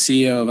by the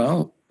CEO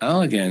of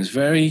Allergan's,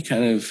 very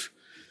kind of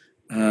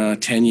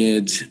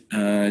tenured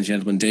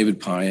gentleman, David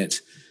Pyatt.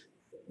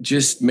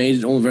 Just made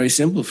it all very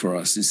simple for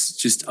us. It's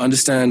just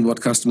understand what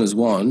customers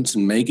want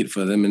and make it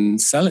for them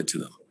and sell it to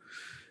them.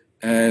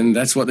 And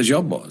that's what the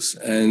job was.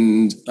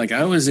 And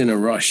I was in a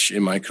rush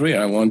in my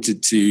career. I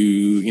wanted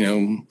to,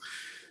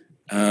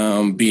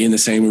 be in the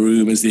same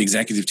room as the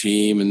executive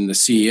team and the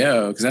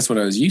CEO, because that's what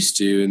I was used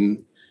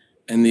to.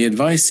 And the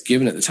advice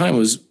given at the time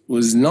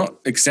was not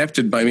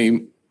accepted by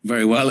me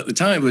very well at the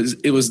time.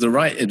 It was the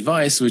right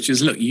advice, which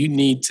is, look, you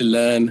need to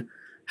learn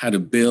how to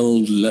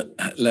build,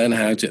 learn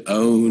how to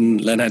own,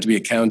 learn how to be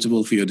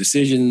accountable for your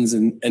decisions,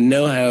 and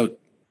know how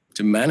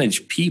to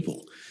manage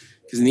people.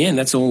 Because in the end,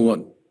 that's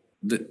all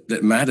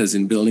that matters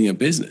in building a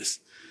business.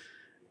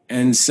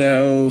 And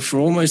so for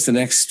almost the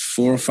next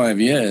 4 or 5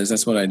 years,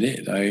 that's what I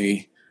did.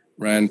 I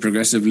ran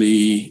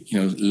progressively,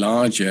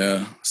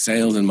 larger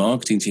sales and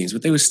marketing teams,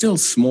 but they were still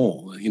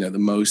small. The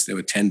most, there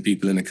were 10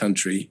 people in a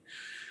country.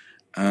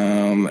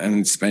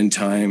 And spend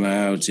time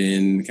out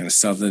in kind of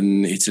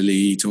southern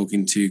Italy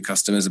talking to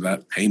customers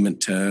about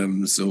payment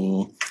terms,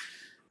 or,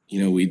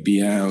 we'd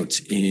be out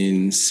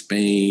in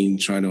Spain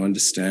trying to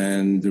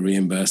understand the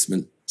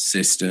reimbursement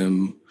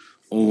system,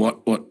 or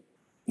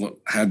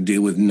how to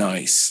deal with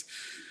NICE.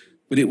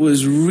 But it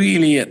was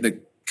really at the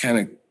kind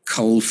of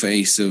cold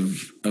face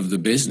of the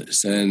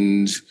business.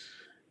 And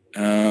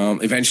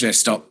eventually I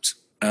stopped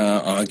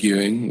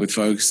arguing with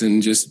folks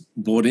and just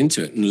bought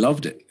into it and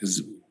loved it,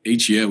 because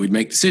each year we'd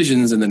make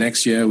decisions and the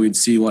next year we'd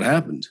see what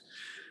happened.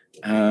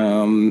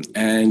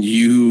 And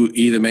you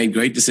either made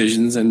great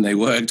decisions and they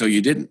worked, or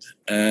you didn't.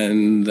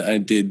 And I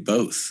did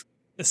both.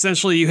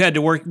 Essentially, you had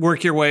to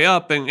work your way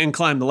up and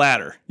climb the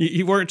ladder.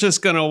 You weren't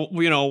just going to,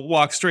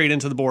 walk straight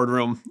into the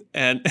boardroom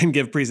and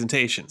give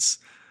presentations.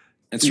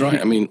 That's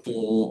right. I mean, for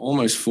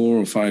almost 4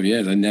 or 5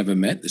 years, I never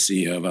met the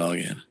CEO of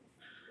Allergan.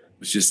 It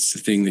was just a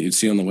thing that you'd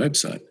see on the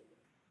website.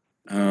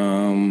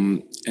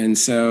 And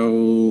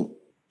so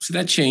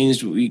that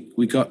changed.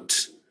 We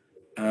got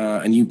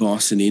a new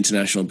boss in the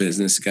international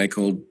business, a guy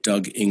called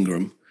Doug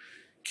Ingram,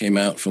 came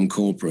out from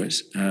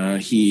corporate.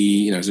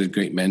 He, is a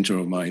great mentor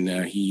of mine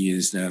now. He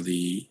is now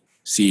the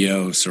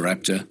CEO of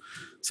Sarepta.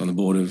 He's on the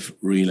board of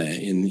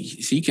Relay. And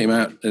he came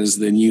out as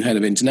the new head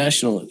of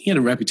international. He had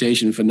a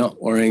reputation for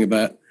not worrying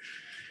about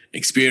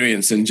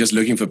experience and just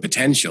looking for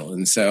potential.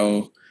 And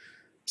so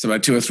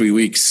about 2 or 3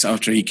 weeks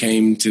after he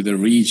came to the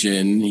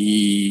region,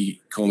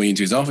 he called me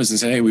into his office and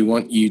said, "Hey, we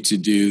want you to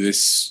do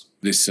this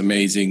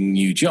amazing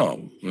new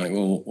job." I'm like,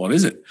 "Well, what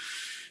is it?"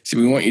 He said,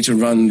 "We want you to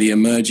run the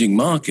emerging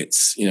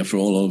markets, for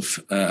all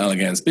of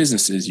Allergan's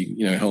businesses,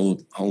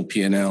 whole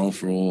P&L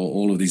for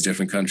all of these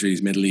different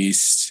countries, Middle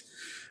East,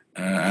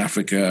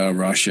 Africa,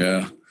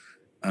 Russia.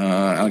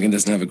 Allergan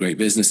doesn't have a great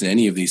business in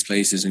any of these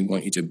places, and we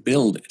want you to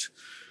build it."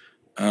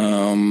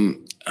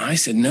 I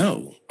said,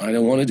 "No, I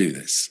don't want to do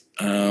this.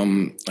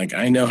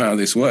 I know how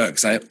this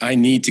works. I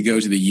need to go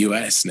to the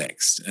US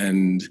next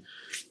and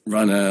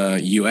run a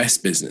US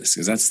business,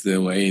 because that's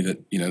the way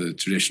that, the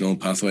traditional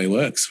pathway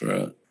works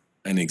for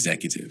an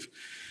executive."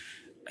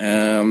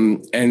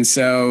 And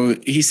so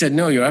he said,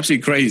 "No, you're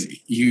absolutely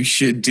crazy. You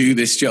should do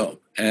this job."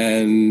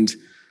 And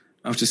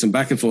after some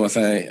back and forth,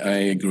 I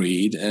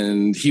agreed,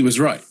 and he was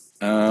right.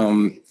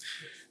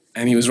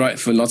 And he was right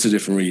for lots of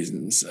different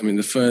reasons. I mean,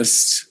 the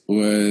first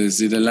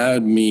was it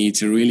allowed me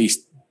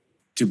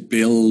to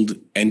build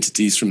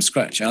entities from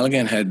scratch.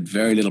 Allergan had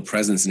very little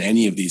presence in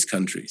any of these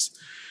countries.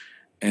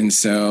 And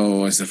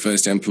so as the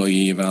first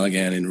employee of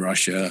Allergan in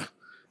Russia,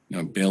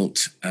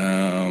 built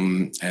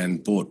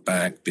and bought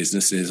back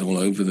businesses all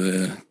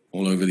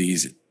over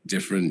these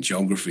different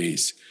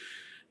geographies.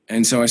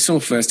 And so I saw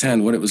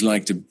firsthand what it was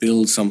like to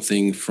build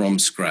something from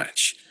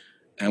scratch.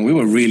 And we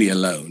were really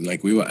alone.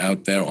 We were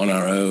out there on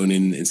our own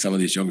in some of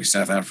these geographies,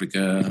 South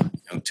Africa,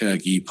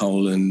 Turkey,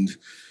 Poland,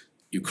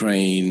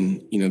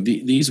 Ukraine.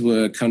 These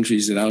were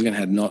countries that Allergan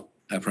had not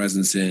a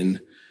presence in.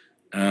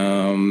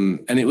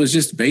 And it was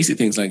just basic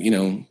things like,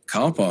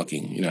 car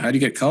parking. How do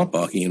you get car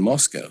parking in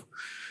Moscow?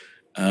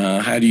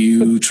 How do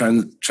you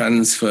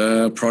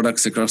transfer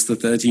products across the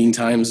 13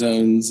 time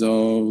zones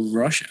of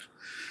Russia?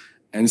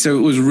 And so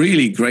it was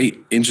really great,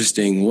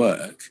 interesting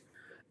work.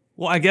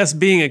 Well, I guess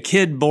being a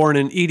kid born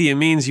in Idi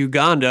Amin's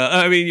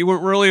Uganda, you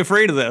weren't really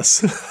afraid of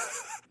this.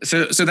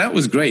 So that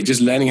was great, just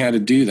learning how to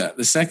do that.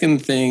 The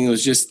second thing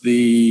was just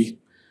the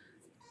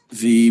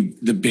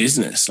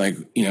business.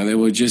 There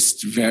were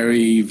just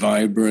very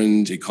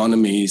vibrant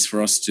economies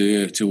for us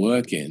to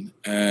work in.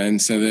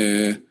 And so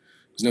there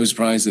was no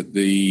surprise that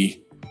the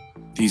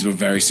these were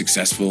very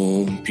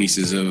successful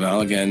pieces of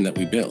Allergan that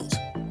we built.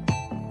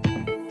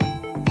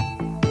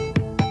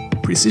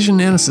 Precision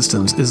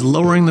Nanosystems is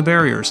lowering the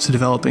barriers to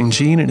developing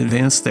gene and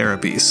advanced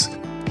therapies.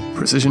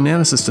 Precision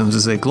Nanosystems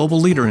is a global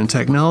leader in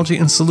technology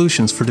and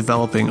solutions for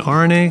developing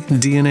RNA,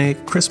 DNA,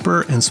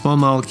 CRISPR, and small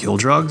molecule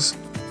drugs,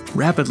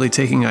 rapidly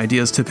taking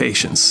ideas to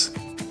patients.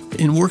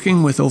 In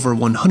working with over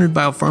 100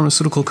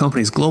 biopharmaceutical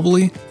companies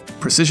globally,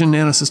 Precision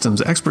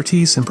Nanosystems'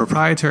 expertise and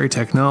proprietary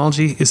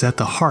technology is at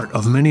the heart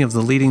of many of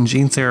the leading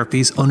gene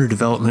therapies under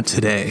development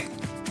today.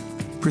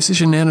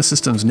 Precision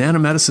Nanosystems'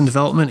 nanomedicine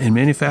development and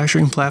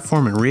manufacturing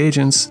platform and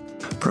reagents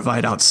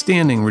provide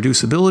outstanding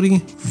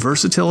reducibility,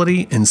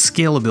 versatility, and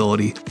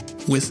scalability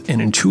with an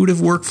intuitive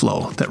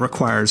workflow that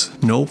requires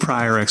no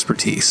prior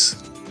expertise.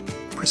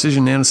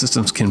 Precision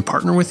Nanosystems can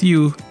partner with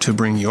you to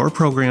bring your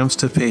programs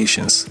to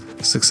patients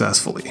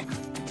successfully.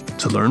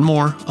 To learn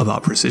more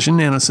about Precision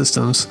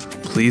Nanosystems,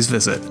 please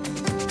visit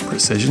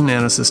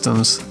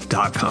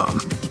precisionnanosystems.com.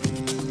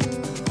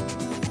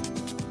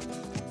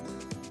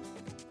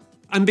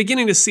 I'm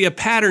beginning to see a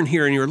pattern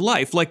here in your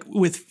life, like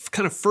with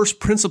kind of first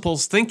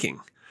principles thinking.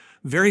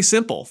 Very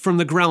simple, from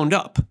the ground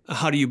up.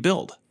 How do you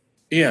build?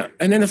 Yeah,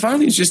 and then the final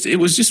thing is it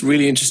was just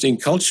really interesting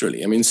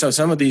culturally. I mean, so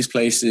some of these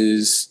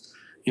places,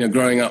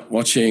 growing up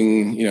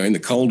watching, in the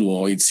Cold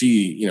War, you'd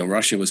see,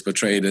 Russia was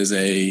portrayed as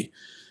a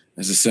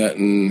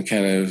certain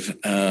kind of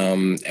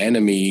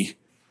enemy,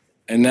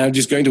 and now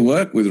just going to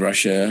work with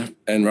Russia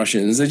and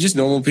Russians, they're just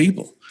normal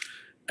people.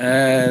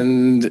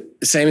 And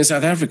same in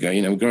South Africa,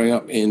 growing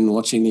up in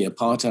watching the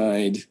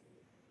apartheid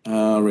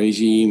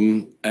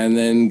regime, and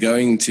then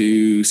going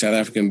to South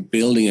Africa and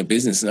building a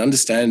business and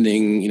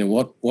understanding,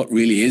 what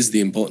really is the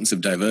importance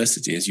of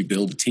diversity as you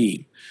build a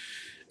team.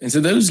 And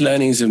so those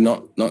learnings have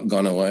not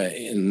gone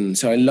away. And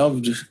so I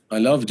loved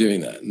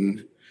doing that.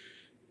 And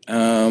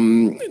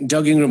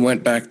Doug Ingram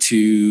went back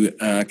to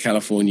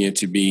California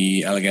to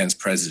be Allergan's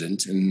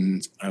president,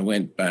 and I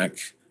went back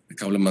a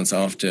couple of months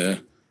after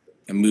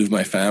and moved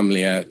my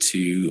family out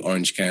to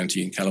Orange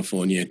County in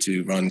California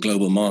to run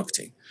global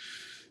marketing.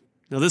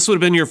 Now, this would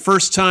have been your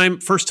first time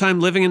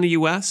living in the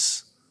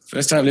U.S.?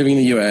 First time living in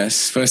the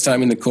U.S., first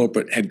time in the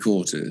corporate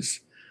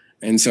headquarters.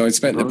 And so I'd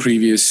spent the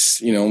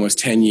previous, almost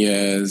 10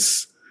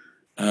 years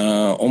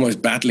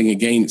almost battling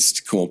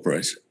against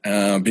corporate,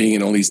 being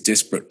in all these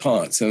disparate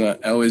parts. And I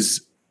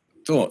always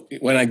thought,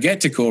 when I get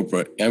to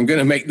corporate, I'm going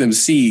to make them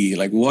see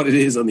like what it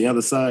is on the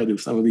other side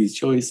of some of these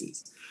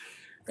choices.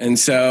 And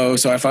so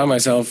I found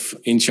myself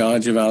in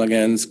charge of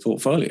Allergan's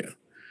portfolio,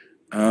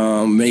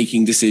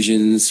 making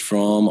decisions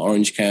from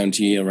Orange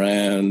County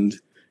around,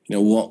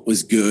 what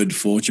was good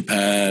for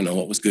Japan or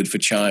what was good for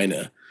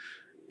China,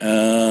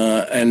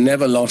 and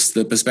never lost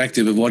the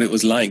perspective of what it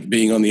was like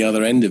being on the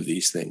other end of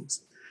these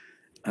things,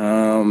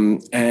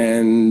 and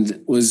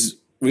was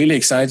really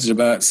excited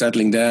about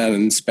settling down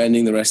and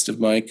spending the rest of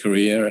my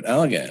career at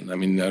Allergan. I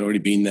mean, I'd already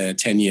been there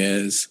 10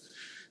 years.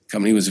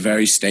 Company was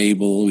very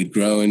stable. We'd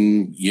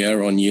grown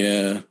year on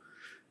year.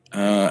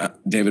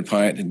 David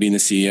Pyatt had been the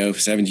CEO for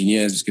 17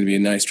 years. It was going to be a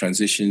nice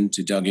transition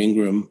to Doug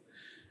Ingram.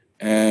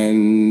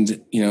 And,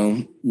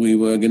 we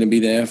were going to be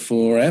there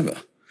forever.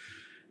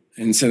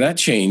 And so that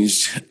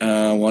changed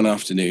one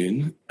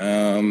afternoon.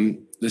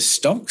 The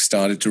stock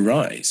started to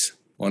rise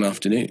one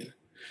afternoon.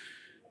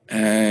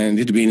 And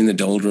it had been in the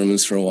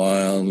doldrums for a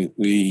while.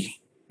 We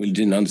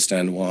didn't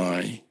understand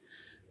why.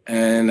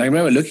 And I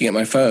remember looking at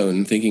my phone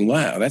and thinking,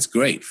 wow, that's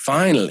great.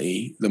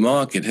 Finally, the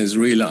market has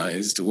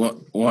realized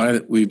why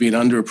we've been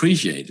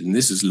underappreciated. And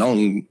this is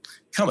long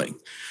coming.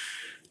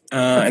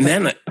 And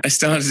then I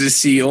started to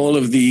see all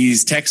of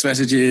these text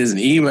messages and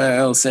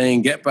emails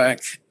saying, get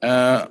back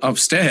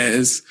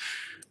upstairs.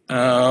 We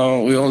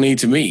all need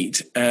to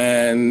meet.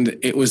 And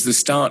it was the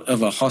start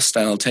of a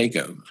hostile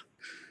takeover.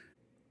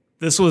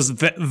 This was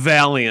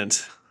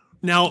Valiant.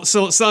 Now,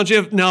 so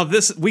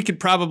Sanjiv, we could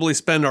probably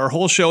spend our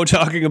whole show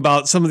talking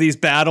about some of these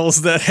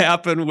battles that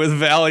happened with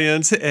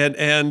Valiant,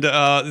 and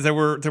there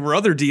were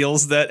other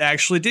deals that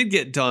actually did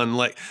get done.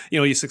 Like,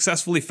 you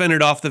successfully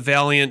fended off the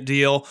Valiant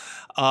deal,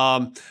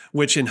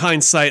 which in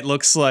hindsight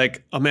looks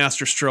like a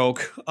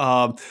masterstroke.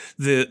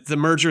 The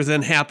merger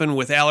then happened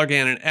with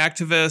Allergan and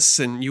Actavis,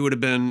 and you would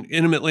have been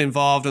intimately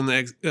involved in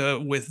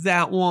with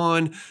that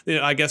one.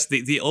 I guess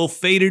the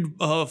ill-fated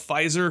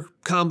Pfizer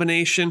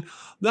combination.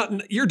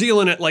 You're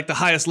dealing at like the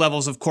highest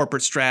levels of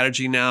corporate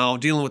strategy now,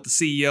 dealing with the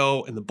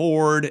CEO and the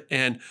board,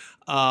 and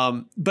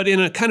but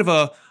in a kind of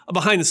a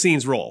behind the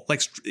scenes role.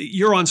 Like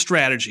you're on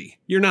strategy.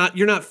 You're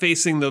not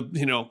facing the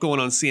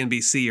going on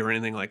CNBC or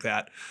anything like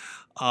that.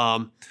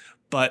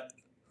 But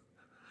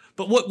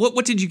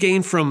what did you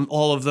gain from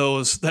all of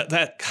those?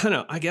 That kind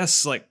of, I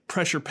guess, like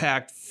pressure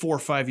packed 4 or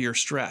 5 year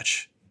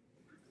stretch.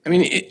 I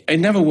mean,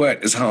 it never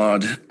worked as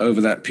hard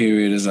over that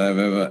period as I've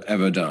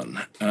ever done.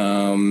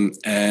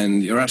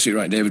 And you're absolutely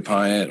right. David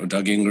Pyatt or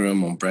Doug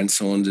Ingram or Brent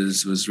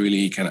Saunders was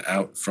really kind of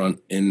out front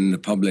in the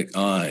public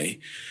eye.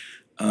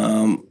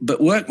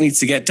 But work needs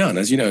to get done.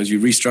 As you know, as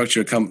you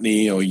restructure a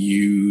company or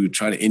you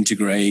try to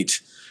integrate,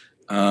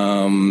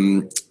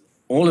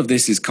 all of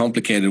this is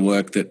complicated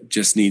work that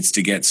just needs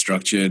to get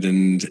structured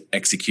and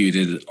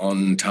executed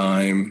on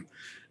time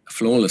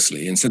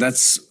flawlessly. And so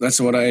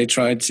that's what I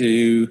tried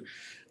to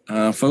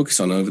focus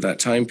on over that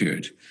time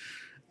period.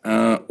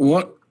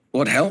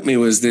 What helped me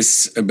was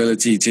this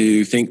ability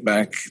to think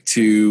back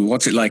to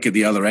what's it like at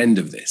the other end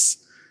of this.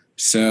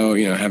 So,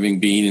 having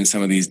been in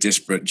some of these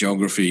disparate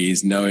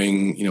geographies,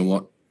 knowing,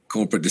 what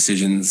corporate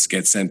decisions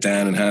get sent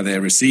down and how they're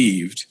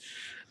received,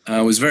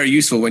 was very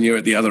useful when you're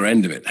at the other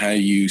end of it. How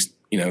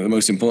the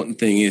most important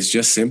thing is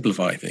just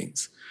simplify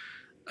things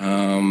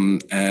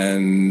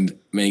and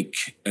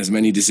make as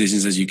many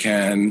decisions as you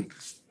can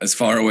as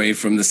far away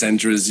from the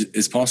center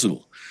as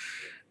possible.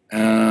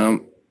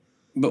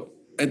 But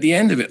at the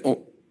end of it,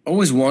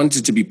 always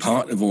wanted to be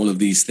part of all of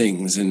these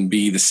things and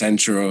be the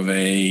center of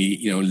a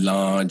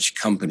large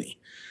company,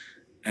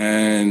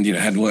 and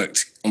had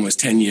worked almost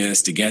 10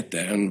 years to get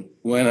there. And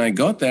when I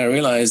got there, I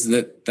realized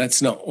that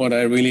that's not what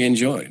I really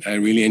enjoyed. I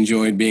really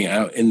enjoyed being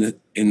out in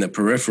the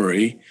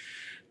periphery,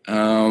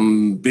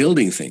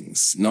 building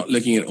things, not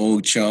looking at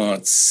org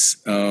charts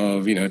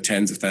of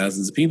tens of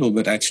thousands of people,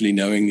 but actually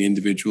knowing the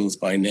individuals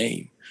by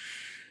name.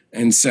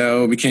 And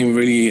so it became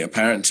really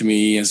apparent to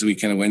me as we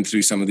kind of went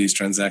through some of these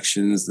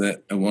transactions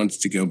that I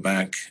wanted to go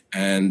back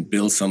and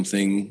build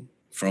something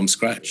from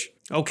scratch.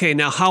 Okay,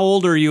 now how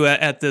old are you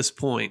at this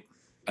point?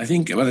 I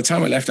think by the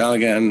time I left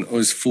Allergan, I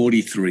was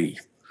 43.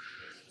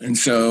 And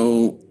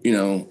so,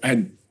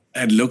 I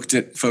had looked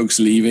at folks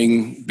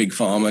leaving big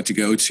pharma to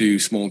go to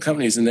small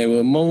companies, and they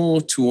were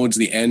more towards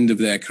the end of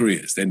their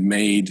careers. They'd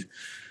made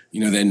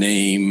their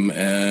name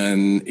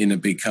and in a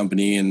big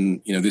company,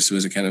 and this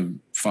was a kind of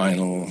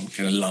final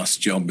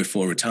last job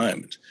before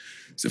retirement.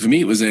 So for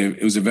me, it was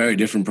a very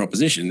different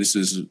proposition. This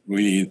was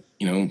really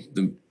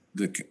the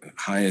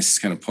highest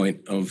kind of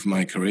point of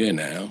my career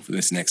now for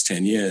this next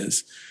 10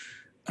 years,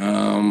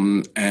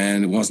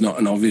 and it was not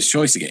an obvious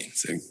choice again.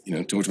 So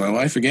talked to my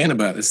wife again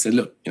about this. Said,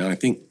 look, I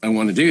think I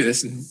want to do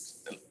this, and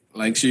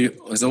like she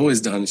has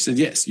always done, she said,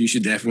 yes, you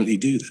should definitely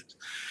do that.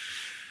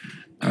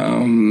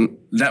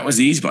 That was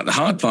the easy part. The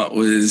hard part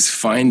was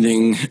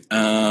finding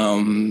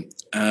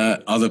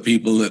other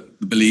people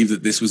that believed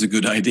that this was a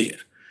good idea.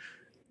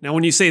 Now,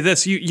 when you say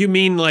this, you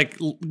mean like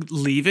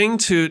leaving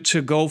to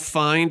go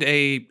find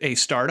a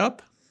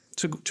startup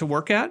to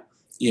work at?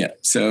 Yeah.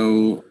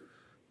 So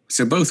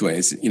both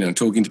ways.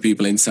 Talking to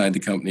people inside the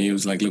company, it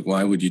was like, look,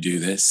 why would you do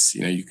this?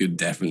 You could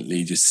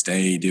definitely just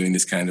stay doing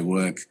this kind of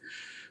work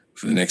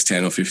for the next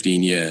 10 or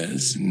 15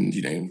 years. And,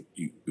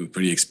 you're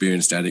pretty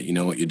experienced at it. You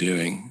know what you're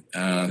doing.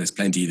 There's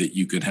plenty that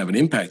you could have an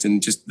impact.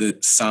 And just the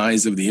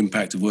size of the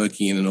impact of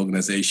working in an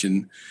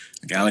organization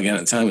like Allergan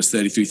at the time was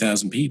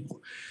 33,000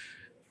 people.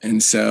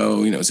 And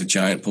so, it's a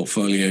giant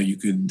portfolio. You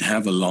could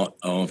have a lot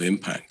of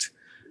impact.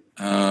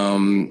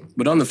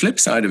 But on the flip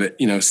side of it,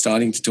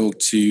 starting to talk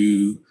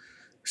to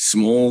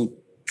small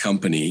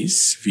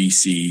companies,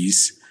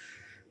 VCs,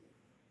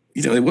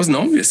 it wasn't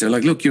obvious. They're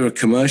like, look, you're a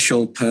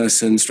commercial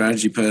person,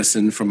 strategy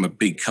person from a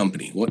big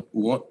company.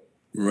 What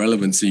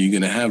relevance are you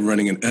going to have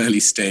running an early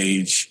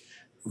stage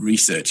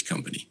research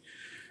company?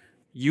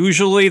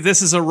 Usually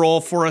this is a role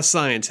for a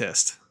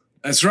scientist.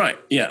 That's right.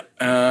 Yeah.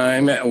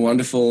 I met a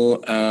wonderful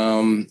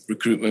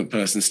recruitment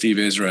person, Steve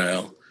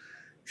Israel,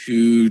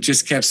 who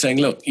just kept saying,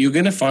 look, you're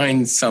going to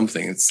find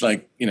something. It's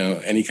like,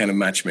 any kind of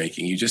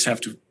matchmaking. You just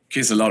have to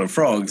kiss a lot of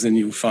frogs and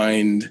you'll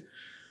find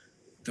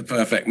the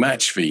perfect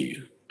match for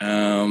you.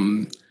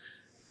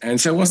 And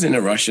so I wasn't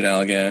in a rush at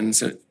Allergan.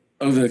 So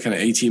over the kind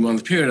of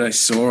 18-month period, I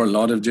saw a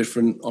lot of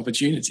different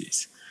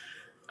opportunities.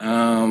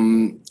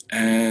 And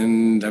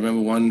I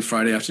remember one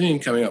Friday afternoon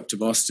coming up to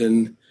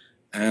Boston,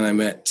 and I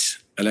met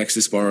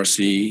Alexis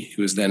Borosy,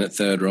 who was then at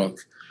Third Rock,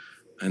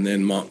 and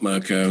then Mark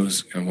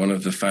Merko, one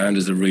of the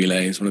founders of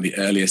Relay, is one of the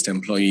earliest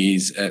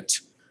employees at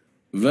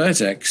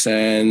Vertex.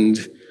 And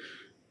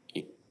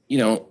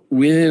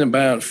within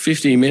about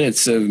 15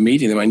 minutes of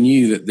meeting them, I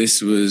knew that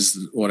this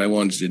was what I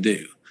wanted to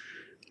do.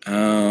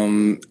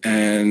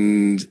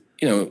 And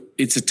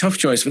it's a tough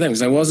choice for them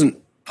because I wasn't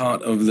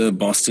part of the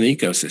Boston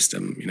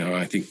ecosystem.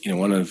 I think,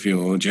 one of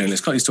your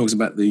journalist colleagues talks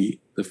about the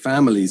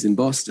families in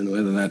Boston,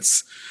 whether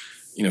that's,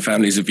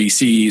 families of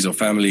VCs or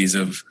families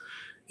of,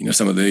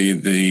 some of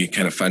the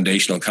kind of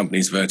foundational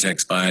companies,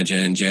 Vertex,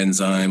 Biogen,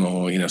 Genzyme,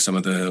 or, some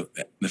of the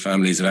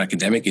families of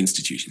academic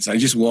institutions. I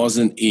just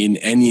wasn't in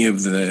any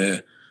of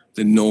the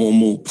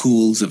normal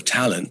pools of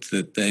talent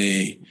that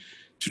they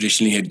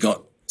traditionally had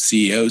got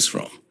CEOs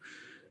from.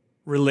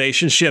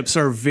 Relationships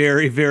are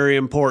very, very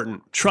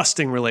important.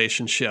 Trusting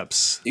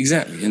relationships.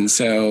 Exactly. And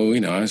so,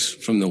 I was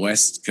from the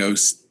West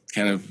Coast,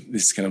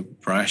 this kind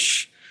of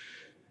brash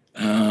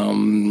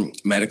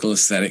medical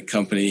aesthetic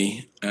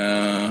company.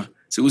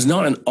 So it was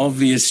not an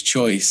obvious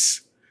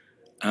choice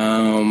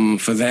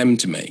for them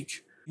to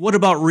make. What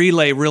about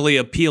Relay really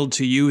appealed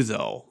to you,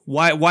 though?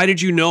 Why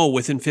did you know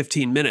within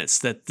 15 minutes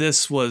that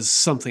this was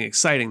something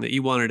exciting that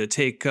you wanted to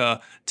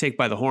take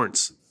by the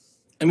horns?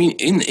 I mean,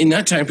 in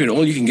that time period,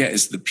 all you can get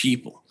is the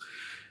people.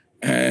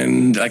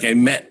 And I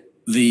met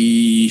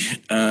the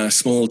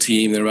small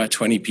team. There were about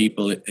 20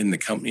 people in the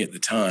company at the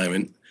time.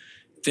 And,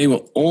 they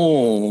were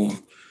all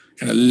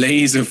kind of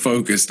laser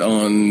focused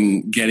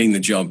on getting the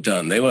job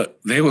done. They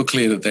were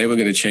clear that they were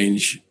going to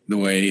change the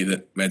way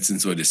that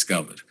medicines were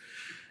discovered.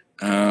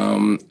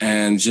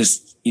 And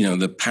just,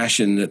 the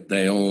passion that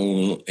they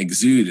all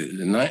exuded.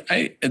 And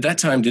I at that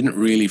time didn't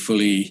really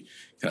fully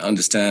kind of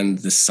understand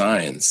the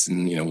science.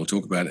 And, we'll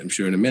talk about it, I'm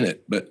sure, in a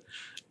minute. But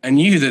I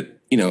knew that,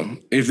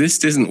 if this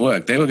doesn't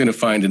work, they were going to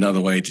find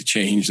another way to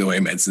change the way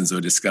medicines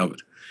were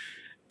discovered.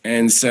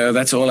 And so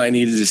that's all I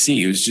needed to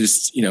see. It was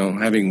just,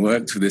 having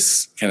worked for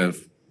this kind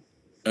of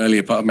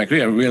earlier part of my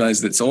career, I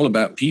realized that it's all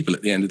about people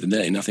at the end of the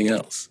day, nothing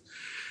else.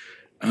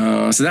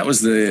 So that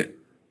was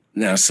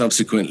now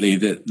subsequently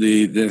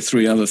the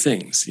three other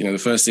things. The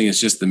first thing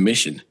is just the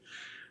mission.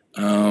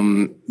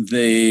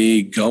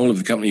 The goal of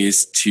the company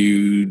is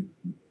to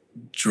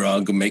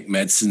drug or make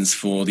medicines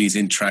for these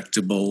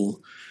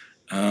intractable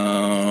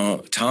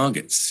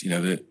targets.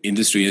 The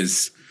industry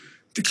has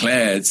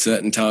declared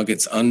certain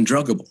targets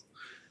undruggable.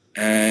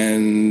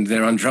 And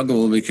they're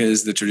undruggable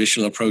because the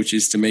traditional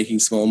approaches to making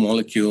small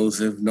molecules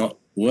have not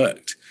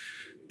worked.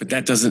 But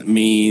that doesn't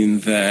mean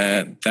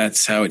that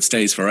that's how it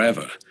stays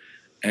forever.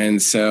 And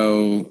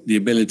so the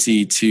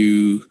ability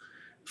to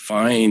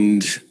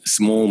find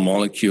small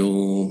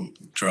molecule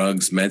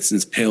drugs,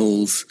 medicines,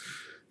 pills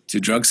to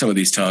drug some of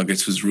these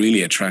targets was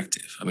really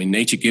attractive. I mean,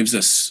 nature gives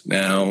us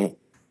now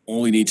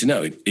all we need to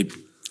know.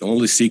 All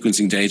the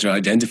sequencing data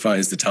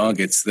identifies the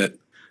targets that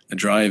are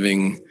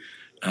driving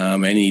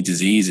any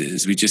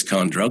diseases. We just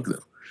can't drug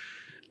them.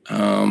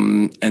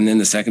 And then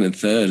the second and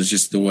third is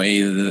just the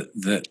way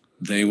that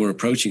they were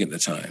approaching at the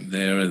time.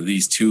 There are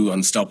these two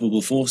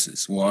unstoppable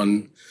forces.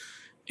 One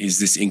is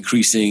this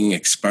increasing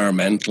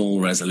experimental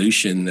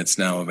resolution that's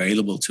now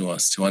available to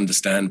us to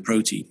understand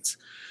proteins.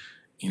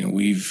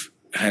 We've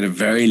had a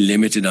very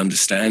limited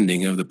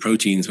understanding of the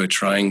proteins we're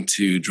trying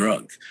to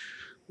drug.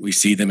 We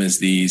see them as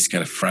these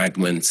kind of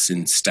fragments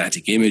in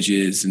static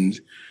images, and,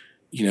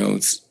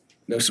 it's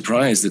no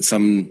surprise that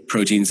some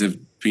proteins have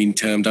been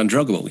termed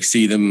undruggable. We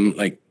see them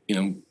like,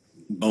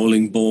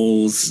 bowling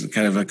balls,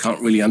 kind of, I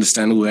can't really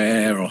understand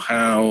where or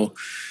how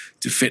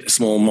to fit a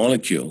small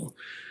molecule.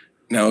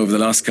 Now, over the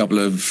last couple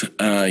of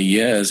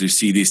years, we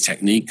see these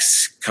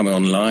techniques coming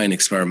online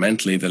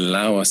experimentally that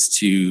allow us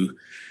to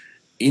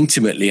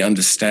intimately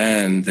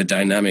understand the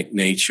dynamic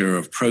nature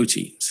of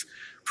proteins.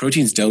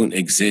 Proteins don't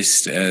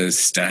exist as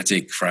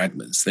static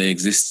fragments. They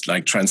exist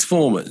like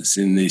transformers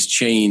in these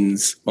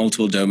chains,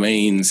 multiple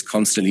domains,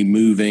 constantly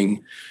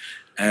moving.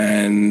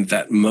 And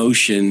that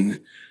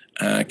motion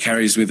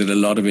carries with it a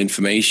lot of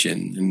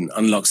information and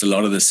unlocks a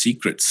lot of the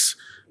secrets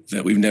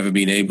that we've never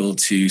been able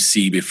to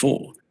see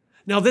before.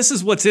 Now, this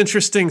is what's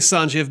interesting,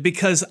 Sanjiv,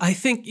 because I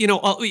think, you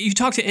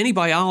talk to any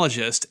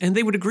biologist and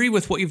they would agree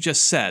with what you've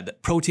just said.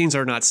 Proteins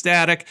are not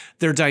static,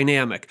 they're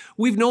dynamic.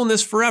 We've known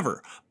this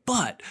forever.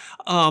 But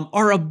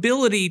our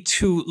ability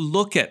to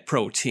look at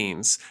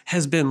proteins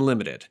has been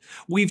limited.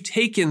 We've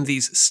taken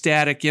these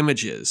static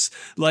images,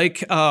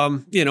 like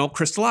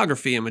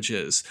crystallography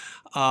images,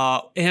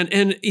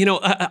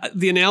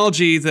 the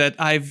analogy that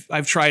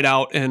I've tried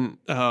out and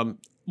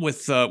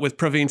with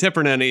Praveen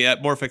Tiperneni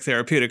at Morphic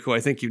Therapeutic, who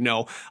I think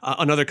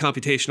another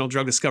computational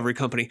drug discovery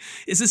company,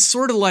 is it's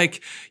sort of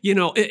like,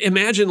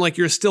 imagine like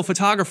you're a still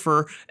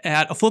photographer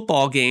at a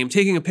football game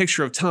taking a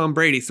picture of Tom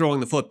Brady throwing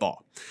the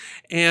football.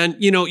 And,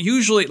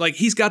 usually like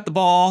he's got the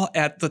ball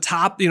at the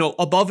top,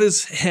 above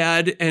his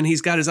head, and he's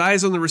got his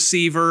eyes on the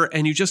receiver,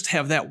 and you just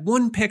have that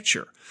one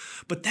picture.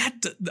 But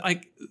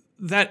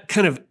that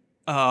kind of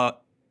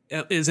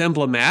is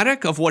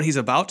emblematic of what he's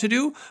about to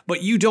do,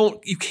 but you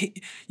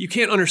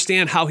can't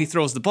understand how he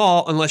throws the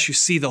ball unless you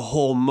see the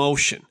whole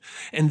motion.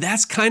 And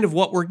that's kind of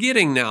what we're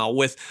getting now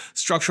with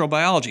structural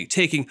biology,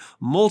 taking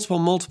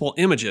multiple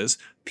images,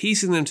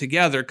 piecing them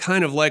together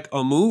kind of like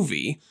a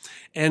movie,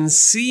 and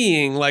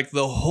seeing like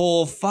the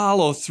whole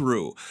follow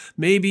through.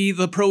 Maybe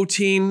the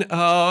protein,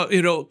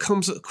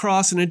 comes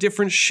across in a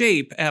different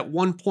shape at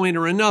one point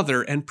or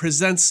another and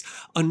presents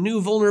a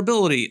new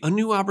vulnerability, a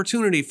new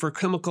opportunity for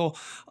chemical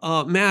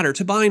matter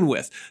to bind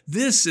with.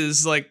 This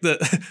is like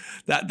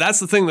that's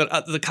the thing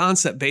that the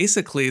concept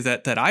basically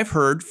that I've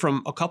heard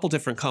from a couple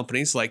different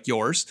companies like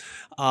yours,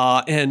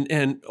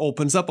 and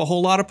opens up a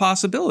whole lot of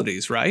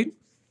possibilities, right?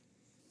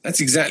 That's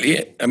exactly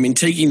it. I mean,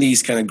 taking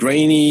these kind of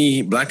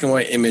grainy black and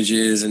white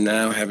images and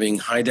now having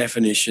high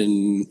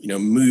definition,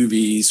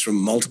 movies from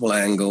multiple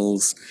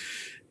angles,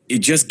 it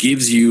just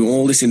gives you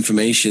all this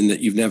information that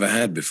you've never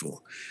had before.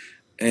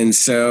 And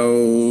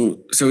so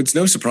it's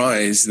no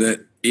surprise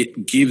that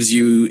it gives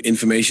you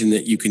information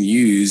that you can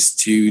use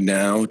to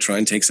now try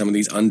and take some of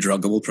these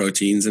undruggable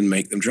proteins and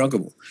make them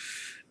druggable.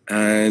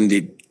 And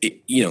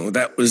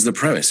that was the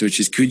premise, which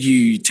is, could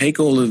you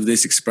take all of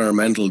this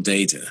experimental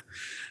data?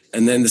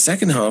 And then the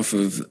second half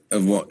of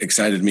what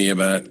excited me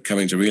about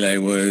coming to Relay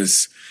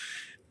was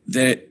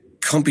the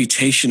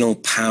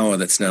computational power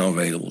that's now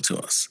available to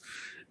us.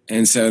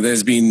 And so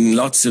there's been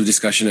lots of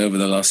discussion over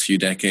the last few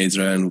decades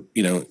around,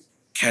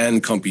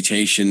 can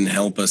computation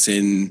help us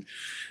in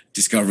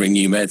discovering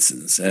new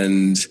medicines?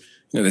 And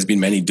there's been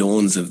many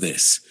dawns of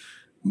this.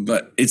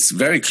 But it's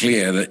very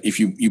clear that if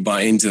you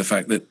buy into the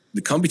fact that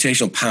the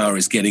computational power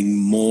is getting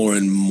more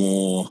and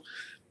more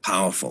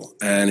powerful,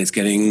 and it's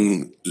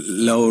getting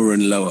lower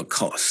and lower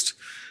cost.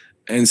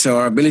 And so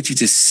our ability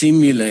to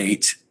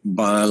simulate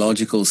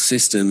biological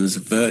systems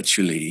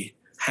virtually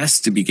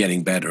has to be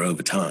getting better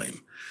over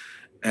time.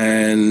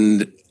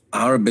 And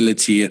our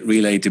ability at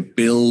Relay to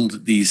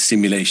build these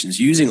simulations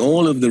using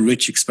all of the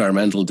rich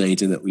experimental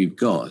data that we've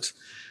got,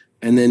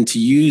 and then to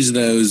use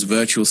those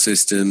virtual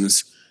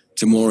systems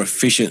to more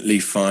efficiently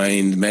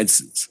find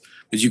medicines.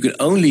 But you could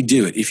only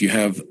do it if you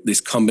have this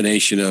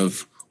combination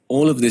of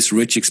all of this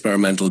rich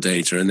experimental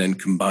data and then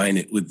combine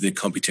it with the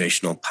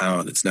computational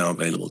power that's now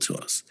available to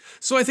us.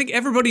 So I think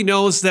everybody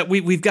knows that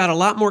we've got a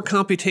lot more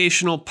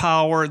computational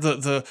power.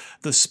 The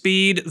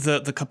speed,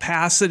 the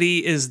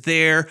capacity is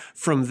there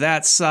from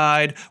that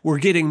side. We're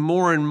getting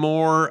more and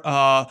more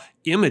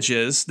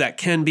images that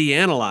can be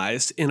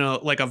analyzed in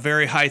a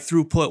very high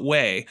throughput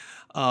way.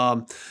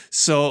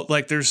 So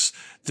like there's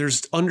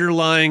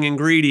underlying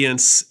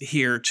ingredients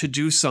here to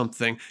do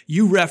something.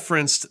 You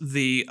referenced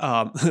the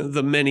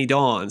many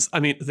dawns. I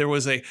mean, there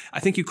was I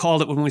think you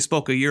called it when we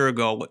spoke a year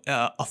ago,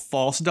 a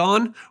false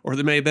dawn, or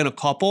there may have been a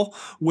couple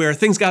where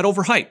things got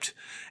overhyped.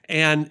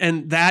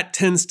 And that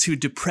tends to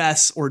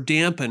depress or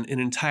dampen an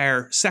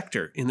entire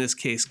sector, in this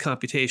case,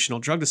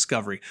 computational drug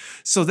discovery.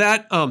 So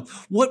that,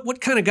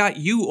 what kind of got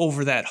you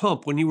over that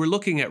hump when you were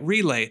looking at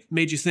Relay,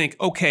 made you think,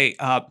 okay,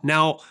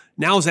 now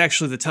is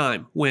actually the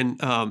time when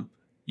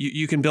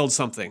you can build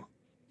something?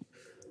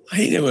 I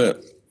think there were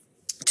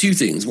two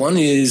things. One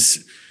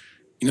is,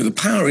 the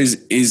power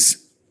is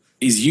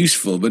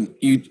useful, but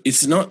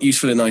it's not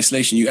useful in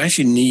isolation. You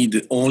actually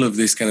need all of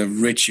this kind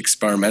of rich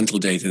experimental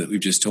data that we've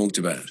just talked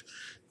about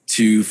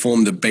to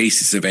form the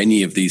basis of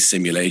any of these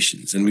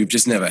simulations. And we've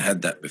just never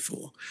had that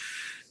before.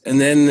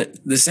 And then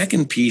the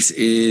second piece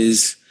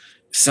is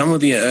some of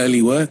the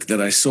early work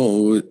that I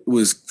saw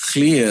was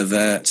clear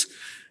that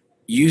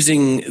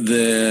using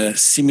the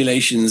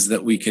simulations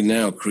that we can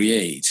now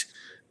create,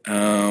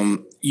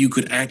 you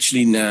could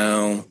actually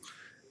now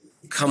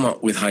come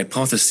up with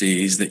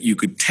hypotheses that you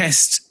could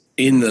test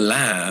in the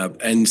lab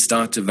and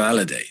start to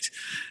validate.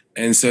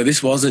 And so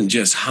this wasn't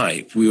just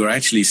hype. We were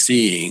actually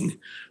seeing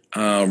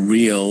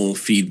real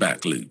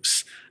feedback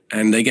loops,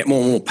 and they get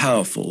more and more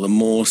powerful the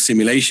more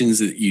simulations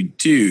that you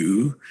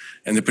do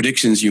and the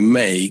predictions you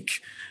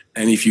make.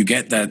 And if you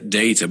get that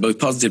data, both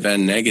positive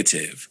and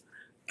negative,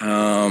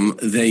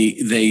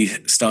 they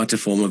start to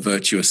form a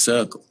virtuous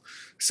circle.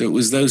 So it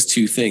was those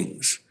two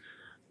things.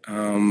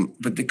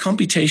 But the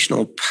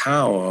computational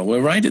power,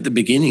 we're right at the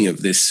beginning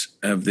of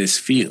this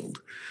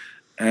field,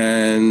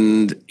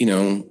 and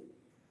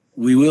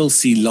we will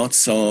see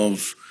lots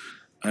of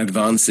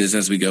advances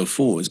as we go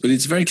forwards. But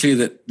it's very clear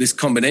that this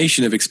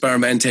combination of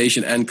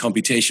experimentation and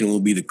computation will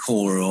be the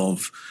core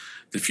of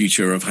the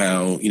future of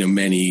how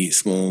many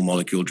small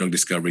molecule drug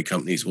discovery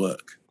companies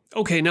work.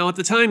 Okay, now at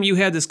the time you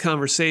had this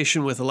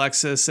conversation with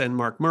Alexis and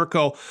Mark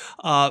Merco,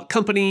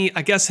 company,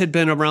 I guess, had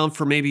been around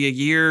for maybe a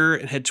year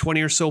and had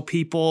 20 or so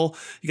people.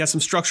 You got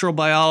some structural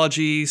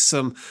biology,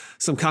 some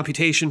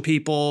computation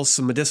people,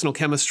 some medicinal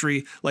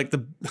chemistry, like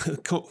the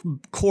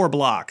core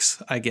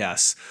blocks, I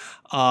guess.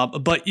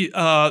 But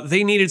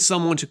they needed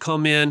someone to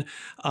come in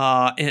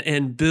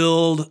and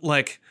build,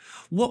 like,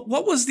 what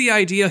was the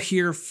idea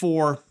here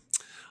for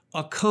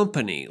a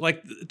company?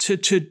 Like,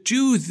 to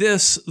do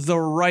this the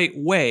right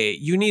way,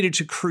 you needed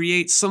to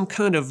create some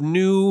kind of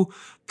new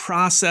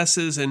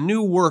processes and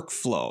new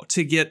workflow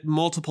to get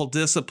multiple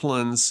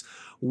disciplines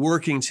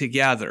working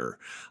together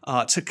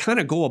to kind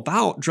of go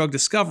about drug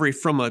discovery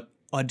from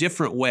a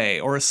different way,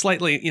 or a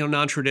slightly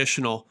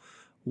non-traditional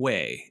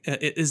way.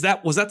 Was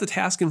that the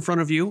task in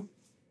front of you?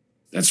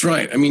 That's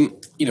right. I mean,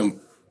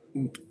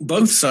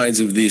 both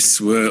sides of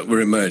this were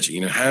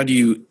emerging. How do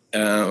you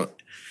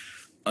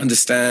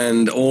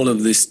understand all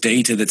of this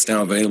data that's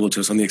now available to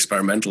us on the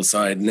experimental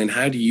side, and then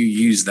how do you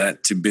use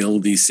that to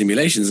build these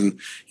simulations? And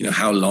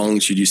how long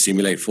should you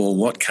simulate for?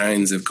 What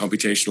kinds of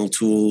computational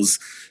tools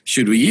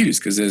should we use?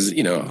 Because there's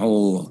a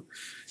whole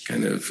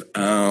kind of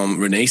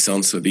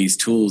renaissance of these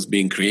tools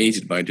being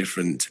created by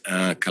different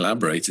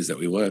collaborators that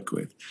we work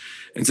with.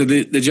 And so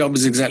the job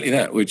is exactly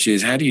that, which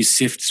is how do you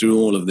sift through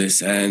all of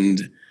this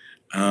and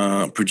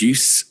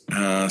produce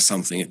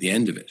something at the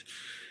end of it?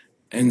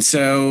 And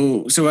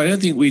so I don't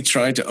think we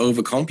tried to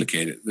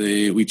overcomplicate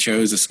it. We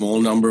chose a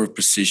small number of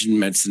precision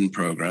medicine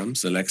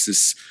programs.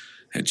 Alexis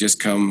had just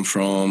come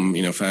from,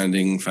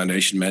 founding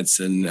Foundation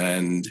Medicine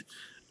and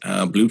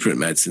Blueprint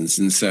Medicines.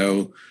 And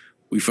so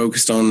we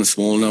focused on a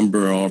small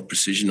number of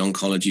precision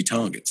oncology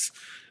targets.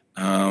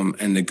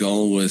 And the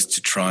goal was to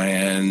try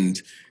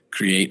and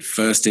create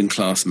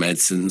first-in-class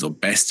medicines or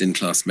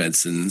best-in-class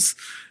medicines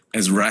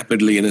as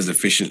rapidly and as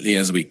efficiently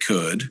as we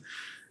could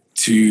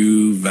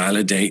to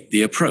validate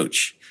the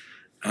approach.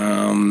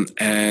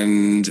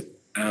 And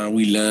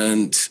we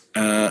learned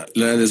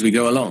as we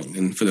go along.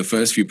 And for the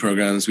first few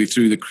programs, we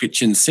threw the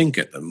kitchen sink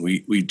at them.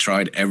 We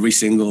tried every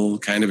single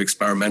kind of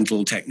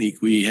experimental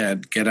technique we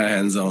had get our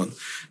hands on.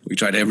 We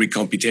tried every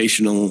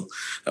computational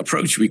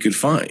approach we could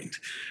find.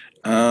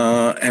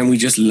 And we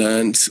just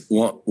learned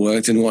what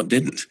worked and what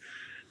didn't.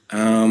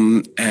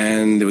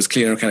 And it was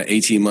clear kind of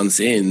 18 months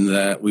in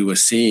that we were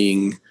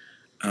seeing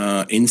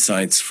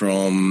insights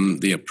from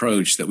the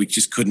approach that we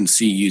just couldn't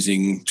see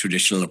using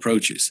traditional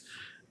approaches.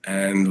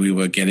 And we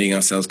were getting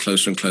ourselves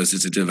closer and closer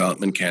to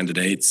development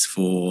candidates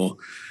for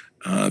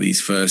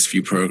these first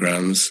few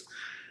programs.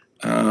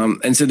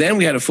 And so then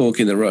we had a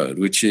fork in the road,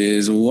 which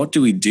is, what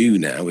do we do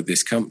now with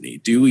this company?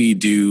 Do we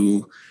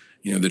do,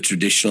 the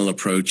traditional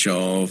approach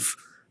of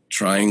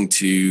trying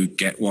to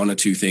get one or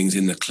two things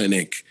in the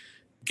clinic,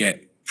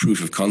 get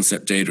proof of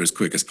concept data as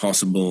quick as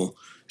possible,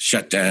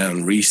 shut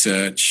down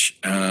research,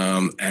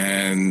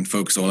 and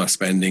focus all our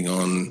spending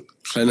on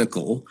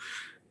clinical,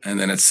 and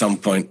then at some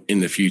point in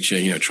the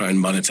future, try and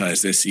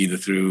monetize this either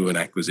through an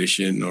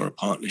acquisition or a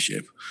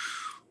partnership?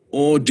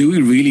 Or do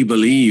we really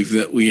believe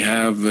that we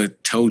have a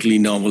totally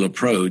novel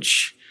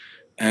approach,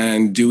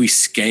 and do we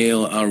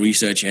scale our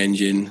research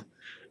engine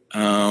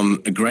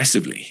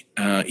aggressively,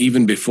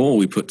 even before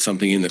we put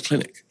something in the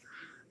clinic?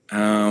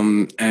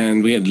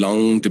 And we had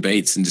long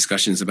debates and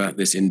discussions about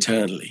this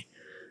internally.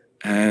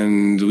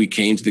 And we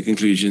came to the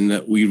conclusion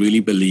that we really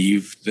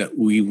believed that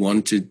we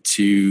wanted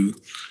to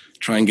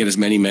try and get as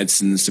many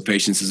medicines to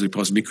patients as we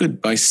possibly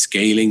could by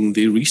scaling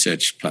the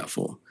research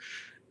platform.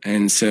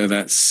 And so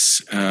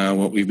that's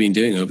what we've been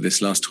doing over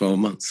this last 12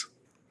 months.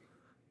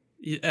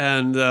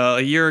 And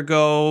a year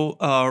ago,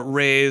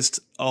 raised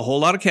a whole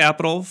lot of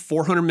capital,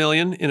 $400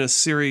 million in a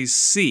Series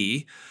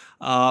C.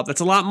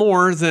 That's a lot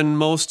more than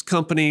most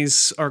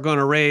companies are going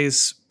to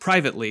raise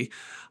privately.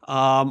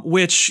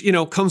 Which,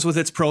 comes with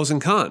its pros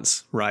and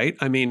cons, right?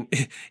 I mean,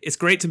 it's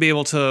great to be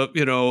able to,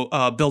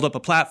 build up a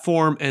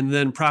platform and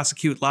then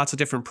prosecute lots of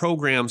different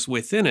programs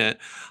within it.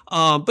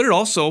 But it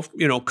also,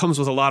 comes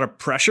with a lot of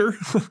pressure.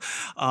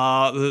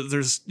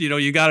 There's,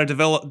 you got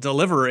to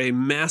deliver a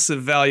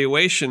massive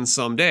valuation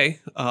someday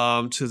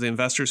to the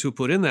investors who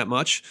put in that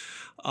much.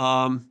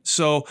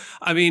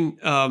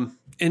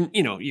 And,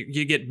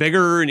 you get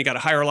bigger and you got to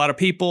hire a lot of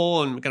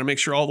people and got to make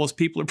sure all those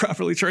people are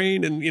properly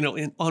trained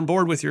and, on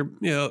board with your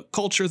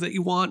culture that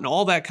you want and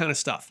all that kind of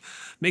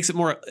stuff. Makes it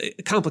more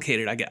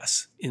complicated, I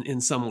guess, in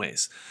some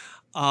ways.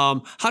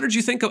 How did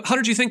you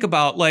think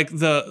about like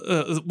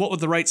what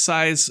the right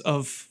size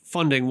of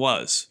funding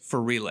was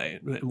for Relay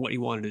and what you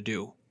wanted to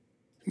do?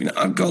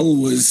 Our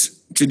goal was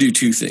to do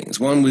two things.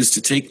 One was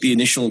to take the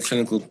initial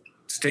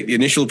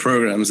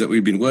programs that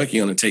we've been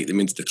working on and take them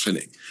into the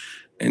clinic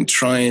and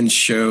try and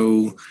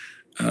show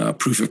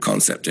proof of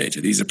concept data.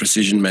 These are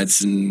precision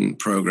medicine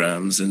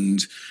programs, and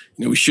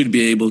we should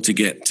be able to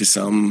get to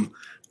some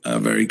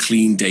very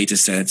clean data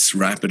sets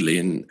rapidly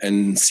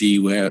and see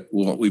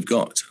what we've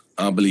got.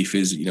 Our belief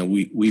is,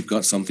 we've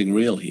got something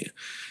real here.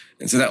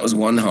 And so that was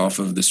one half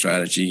of the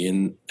strategy.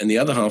 And the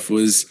other half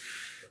was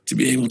to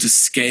be able to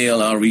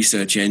scale our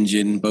research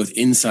engine, both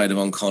inside of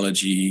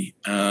oncology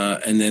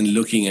and then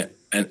looking at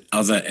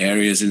other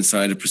areas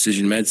inside of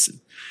precision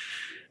medicine.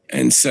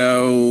 And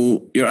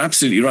so you're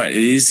absolutely right.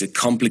 It is a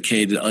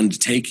complicated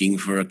undertaking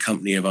for a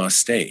company of our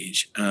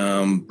stage,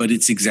 but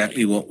it's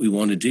exactly what we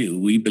want to do.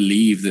 We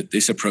believe that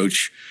this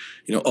approach,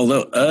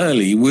 although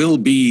early, will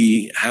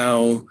be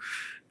how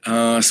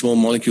small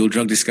molecule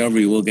drug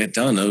discovery will get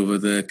done over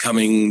the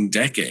coming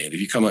decade.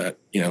 If you come at,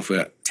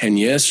 for 10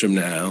 years from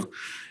now,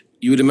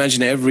 you would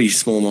imagine every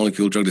small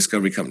molecule drug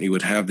discovery company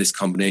would have this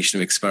combination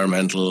of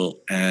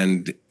experimental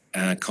and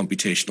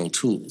computational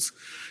tools.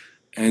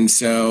 And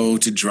so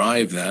to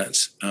drive that,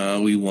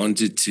 we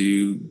wanted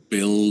to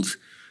build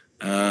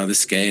the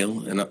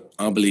scale. And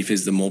our belief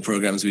is the more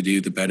programs we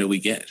do, the better we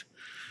get.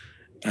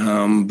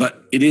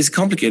 But it is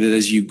complicated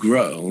as you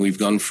grow. We've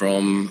gone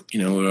from,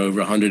 we're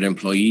over 100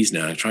 employees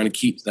now, trying to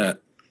keep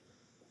that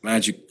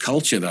magic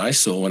culture that I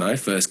saw when I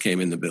first came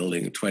in the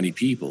building of 20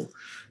 people.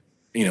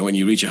 When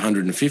you reach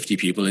 150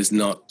 people, is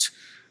not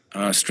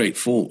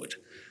straightforward.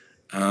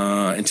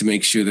 And to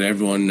make sure that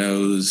everyone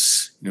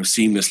knows,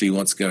 seamlessly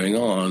what's going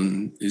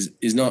on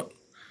is not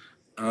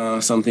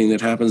something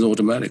that happens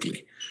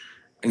automatically.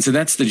 And so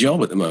that's the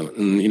job at the moment.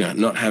 And,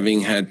 not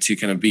having had to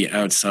kind of be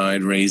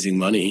outside raising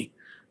money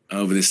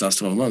over this last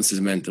 12 months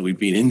has meant that we've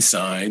been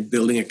inside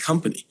building a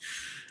company.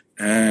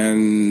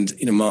 And,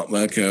 Mark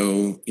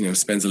Mirko,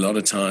 spends a lot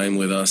of time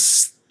with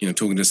us,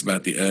 talking to us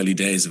about the early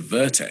days of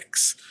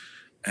Vertex.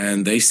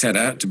 And they set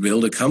out to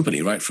build a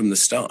company right from the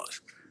start.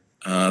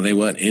 They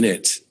weren't in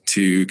it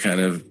to kind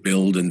of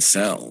build and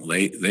sell.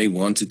 They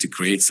wanted to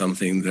create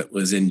something that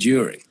was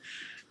enduring.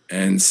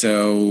 And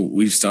so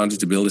we've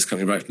started to build this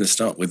company right from the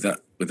start with that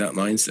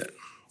mindset.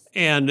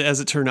 And as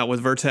it turned out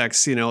with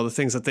Vertex, the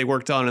things that they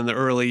worked on in the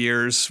early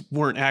years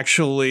weren't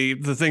actually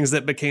the things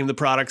that became the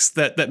products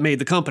that made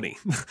the company.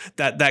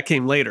 that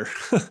came later.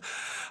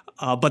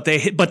 But they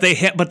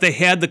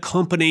had the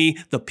company,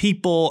 the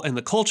people, and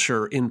the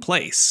culture in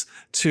place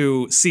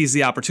to seize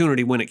the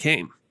opportunity when it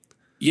came.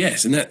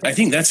 Yes, and I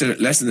think that's a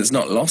lesson that's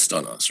not lost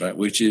on us, right?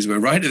 Which is we're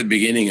right at the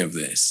beginning of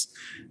this,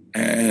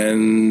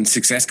 and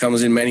success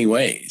comes in many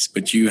ways,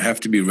 but you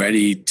have to be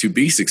ready to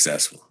be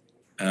successful.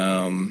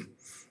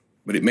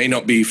 But it may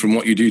not be from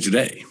what you do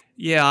today.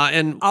 Yeah,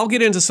 and I'll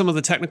get into some of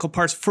the technical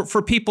parts.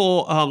 For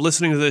people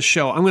listening to this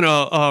show, I'm going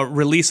to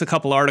release a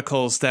couple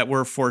articles that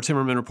were for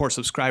Timmerman Report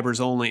subscribers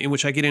only, in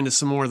which I get into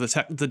some more of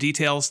the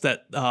details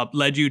that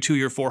led you to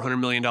your $400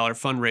 million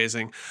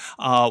fundraising.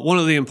 One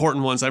of the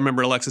important ones I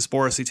remember Alexis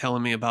Borisi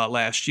telling me about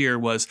last year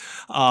was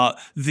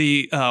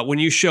when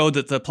you showed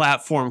that the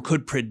platform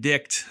could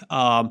predict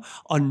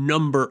a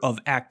number of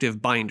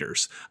active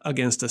binders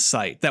against a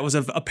site. That was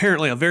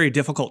apparently a very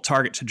difficult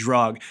target to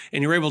drug,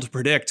 and you were able to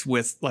predict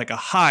with like a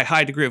high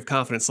degree of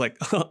confidence, like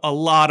a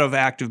lot of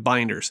active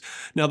binders.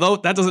 Now, though,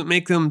 that doesn't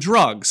make them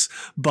drugs,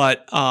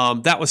 but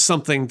that was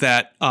something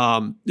that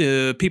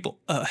people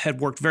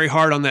had worked very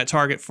hard on that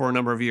target for a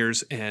number of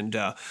years, and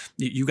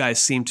you guys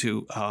seem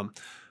to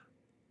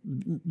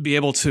be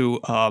able to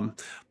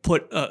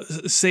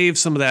save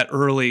some of that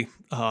early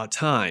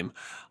time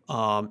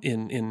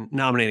in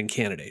nominating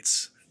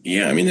candidates.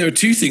 Yeah, I mean, there are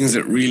two things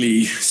that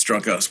really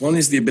struck us. One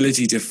is the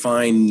ability to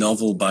find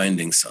novel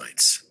binding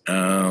sites.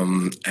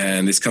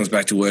 And this comes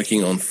back to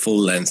working on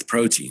full-length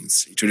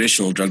proteins.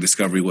 Traditional drug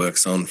discovery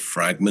works on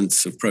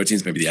fragments of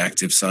proteins, maybe the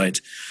active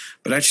site.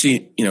 But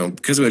actually,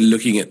 because we're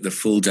looking at the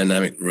full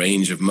dynamic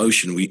range of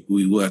motion,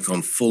 we work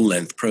on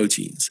full-length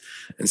proteins.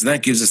 And so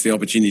that gives us the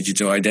opportunity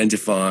to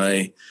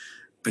identify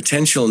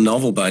potential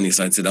novel binding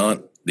sites that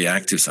aren't the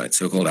active sites,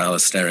 so-called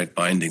allosteric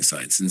binding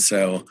sites. And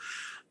so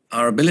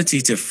our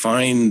ability to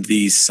find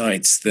these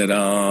sites that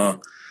are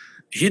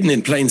hidden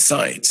in plain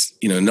sight,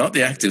 not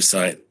the active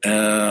site,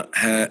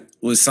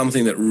 was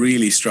something that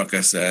really struck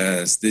us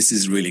as this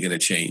is really going to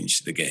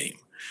change the game.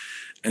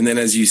 And then,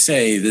 as you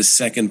say, the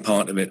second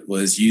part of it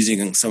was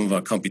using some of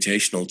our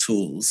computational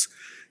tools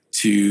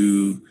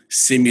to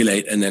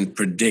simulate and then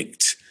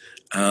predict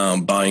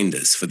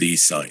binders for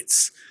these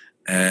sites,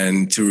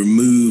 and to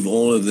remove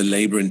all of the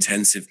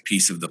labor-intensive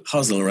piece of the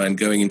puzzle around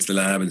going into the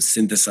lab and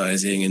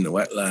synthesizing in the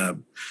wet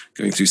lab,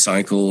 going through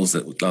cycles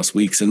that would last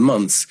weeks and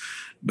months,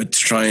 but to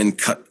try and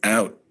cut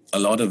out a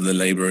lot of the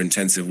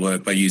labor-intensive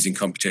work by using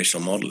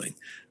computational modeling.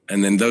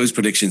 And then those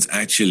predictions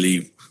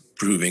actually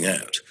proving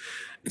out.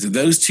 And so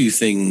those two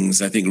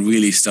things, I think,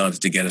 really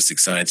started to get us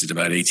excited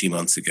about 18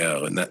 months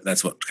ago. And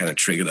that's what kind of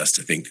triggered us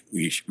to think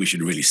we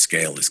should really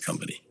scale this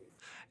company.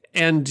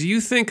 And do you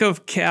think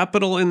of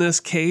capital in this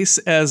case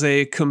as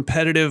a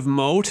competitive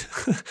moat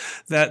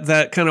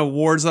that kind of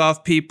wards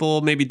off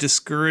people, maybe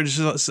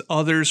discourages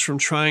others from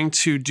trying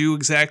to do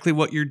exactly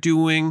what you're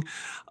doing?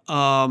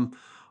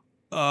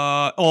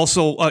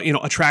 Also,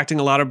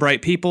 attracting a lot of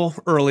bright people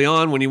early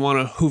on when you want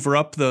to hoover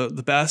up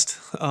the best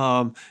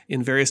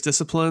in various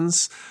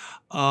disciplines.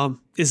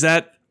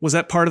 Was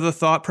that part of the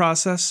thought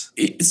process?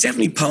 It's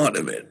definitely part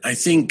of it. I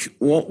think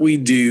what we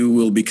do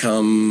will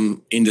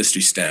become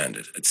industry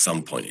standard at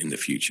some point in the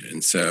future.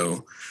 And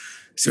so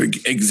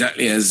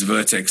exactly as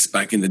Vertex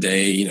back in the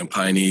day,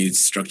 pioneered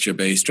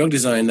structure-based drug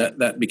design,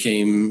 that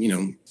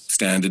became,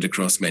 standard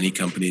across many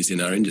companies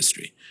in our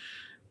industry.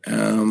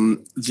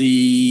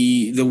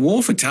 The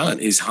war for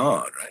talent is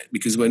hard, right?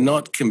 Because we're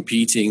not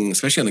competing,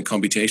 especially on the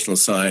computational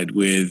side,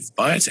 with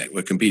biotech.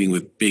 We're competing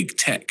with big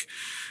tech.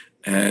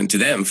 And to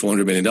them,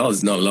 $400 million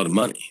is not a lot of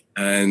money.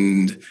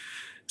 And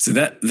so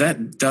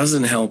that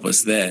doesn't help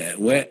us there.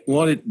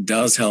 What it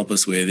does help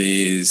us with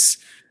is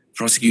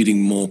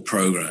prosecuting more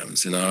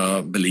programs, and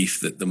our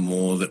belief that the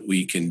more that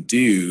we can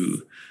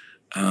do,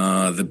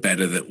 the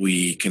better that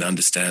we can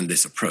understand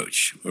this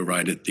approach. We're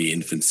right at the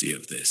infancy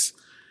of this.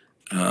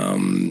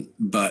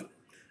 But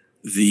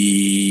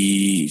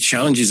the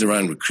challenges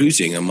around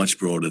recruiting are much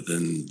broader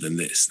than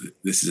this.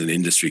 This is an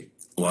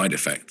industry-wide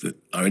effect that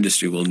our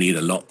industry will need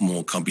a lot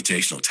more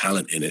computational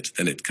talent in it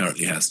than it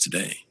currently has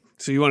today.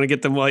 So you want to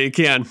get them while you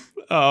can.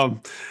 Okay.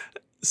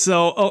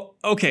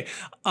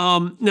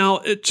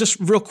 Now, just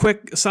real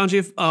quick,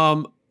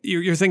 Sanjiv,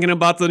 you're thinking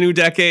about the new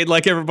decade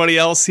like everybody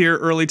else here,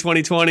 early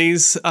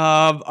 2020s.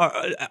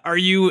 Are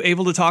you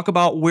able to talk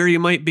about where you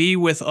might be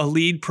with a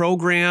lead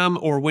program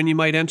or when you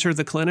might enter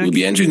the clinic? We'll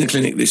be entering the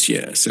clinic this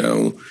year.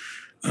 So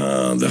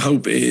the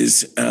hope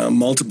is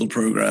multiple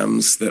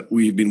programs that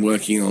we've been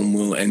working on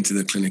will enter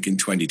the clinic in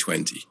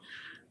 2020.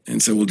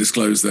 And so we'll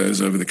disclose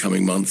those over the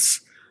coming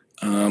months.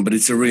 But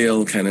it's a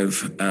real kind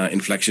of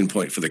inflection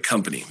point for the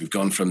company. We've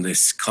gone from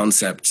this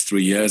concept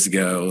 3 years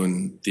ago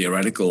and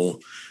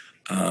theoretical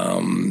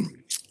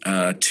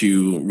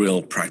to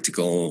real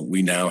practical.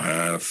 We now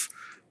have,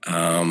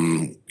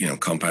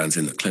 compounds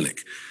in the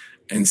clinic.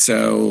 And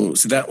so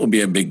that will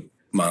be a big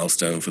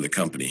milestone for the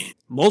company.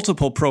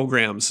 Multiple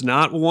programs,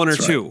 not one or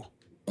two. Right.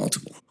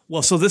 Multiple.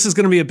 Well, so this is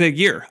going to be a big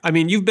year. I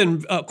mean, you've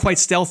been quite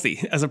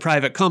stealthy as a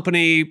private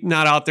company,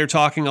 not out there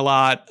talking a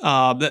lot.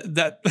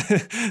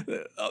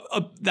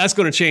 That's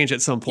going to change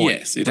at some point.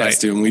 Yes, it has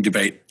to. And we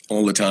debate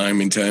all the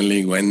time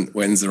internally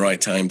when's the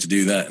right time to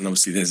do that. And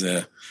obviously there's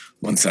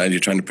one side you're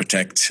trying to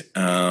protect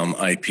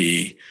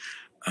IP,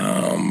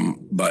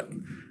 but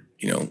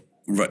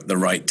the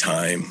right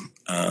time,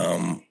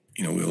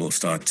 we will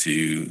start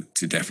to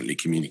definitely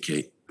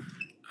communicate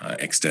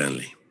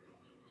externally.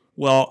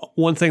 Well,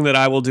 one thing that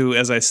I will do,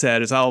 as I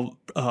said, is I'll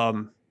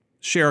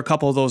share a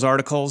couple of those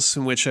articles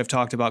in which I've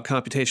talked about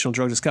computational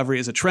drug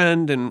discovery as a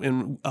trend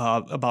and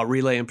about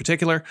Relay in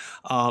particular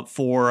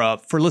for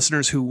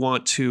listeners who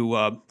want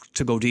to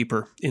go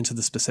deeper into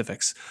the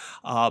specifics.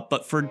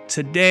 But for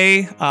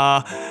today,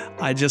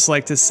 I'd just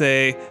like to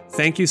say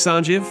thank you,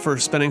 Sanjiv, for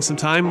spending some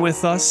time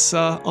with us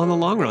on The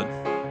Long Run.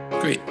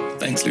 Great.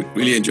 Thanks, Luke.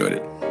 Really enjoyed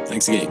it.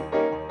 Thanks again.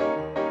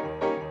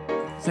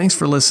 Thanks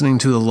for listening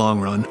to The Long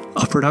Run,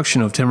 a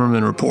production of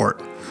Timmerman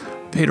Report.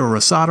 Pedro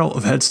Rosado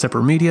of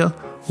Headstepper Media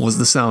was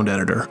the sound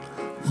editor.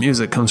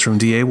 Music comes from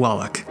D.A.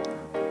 Wallach.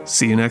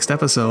 See you next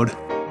episode.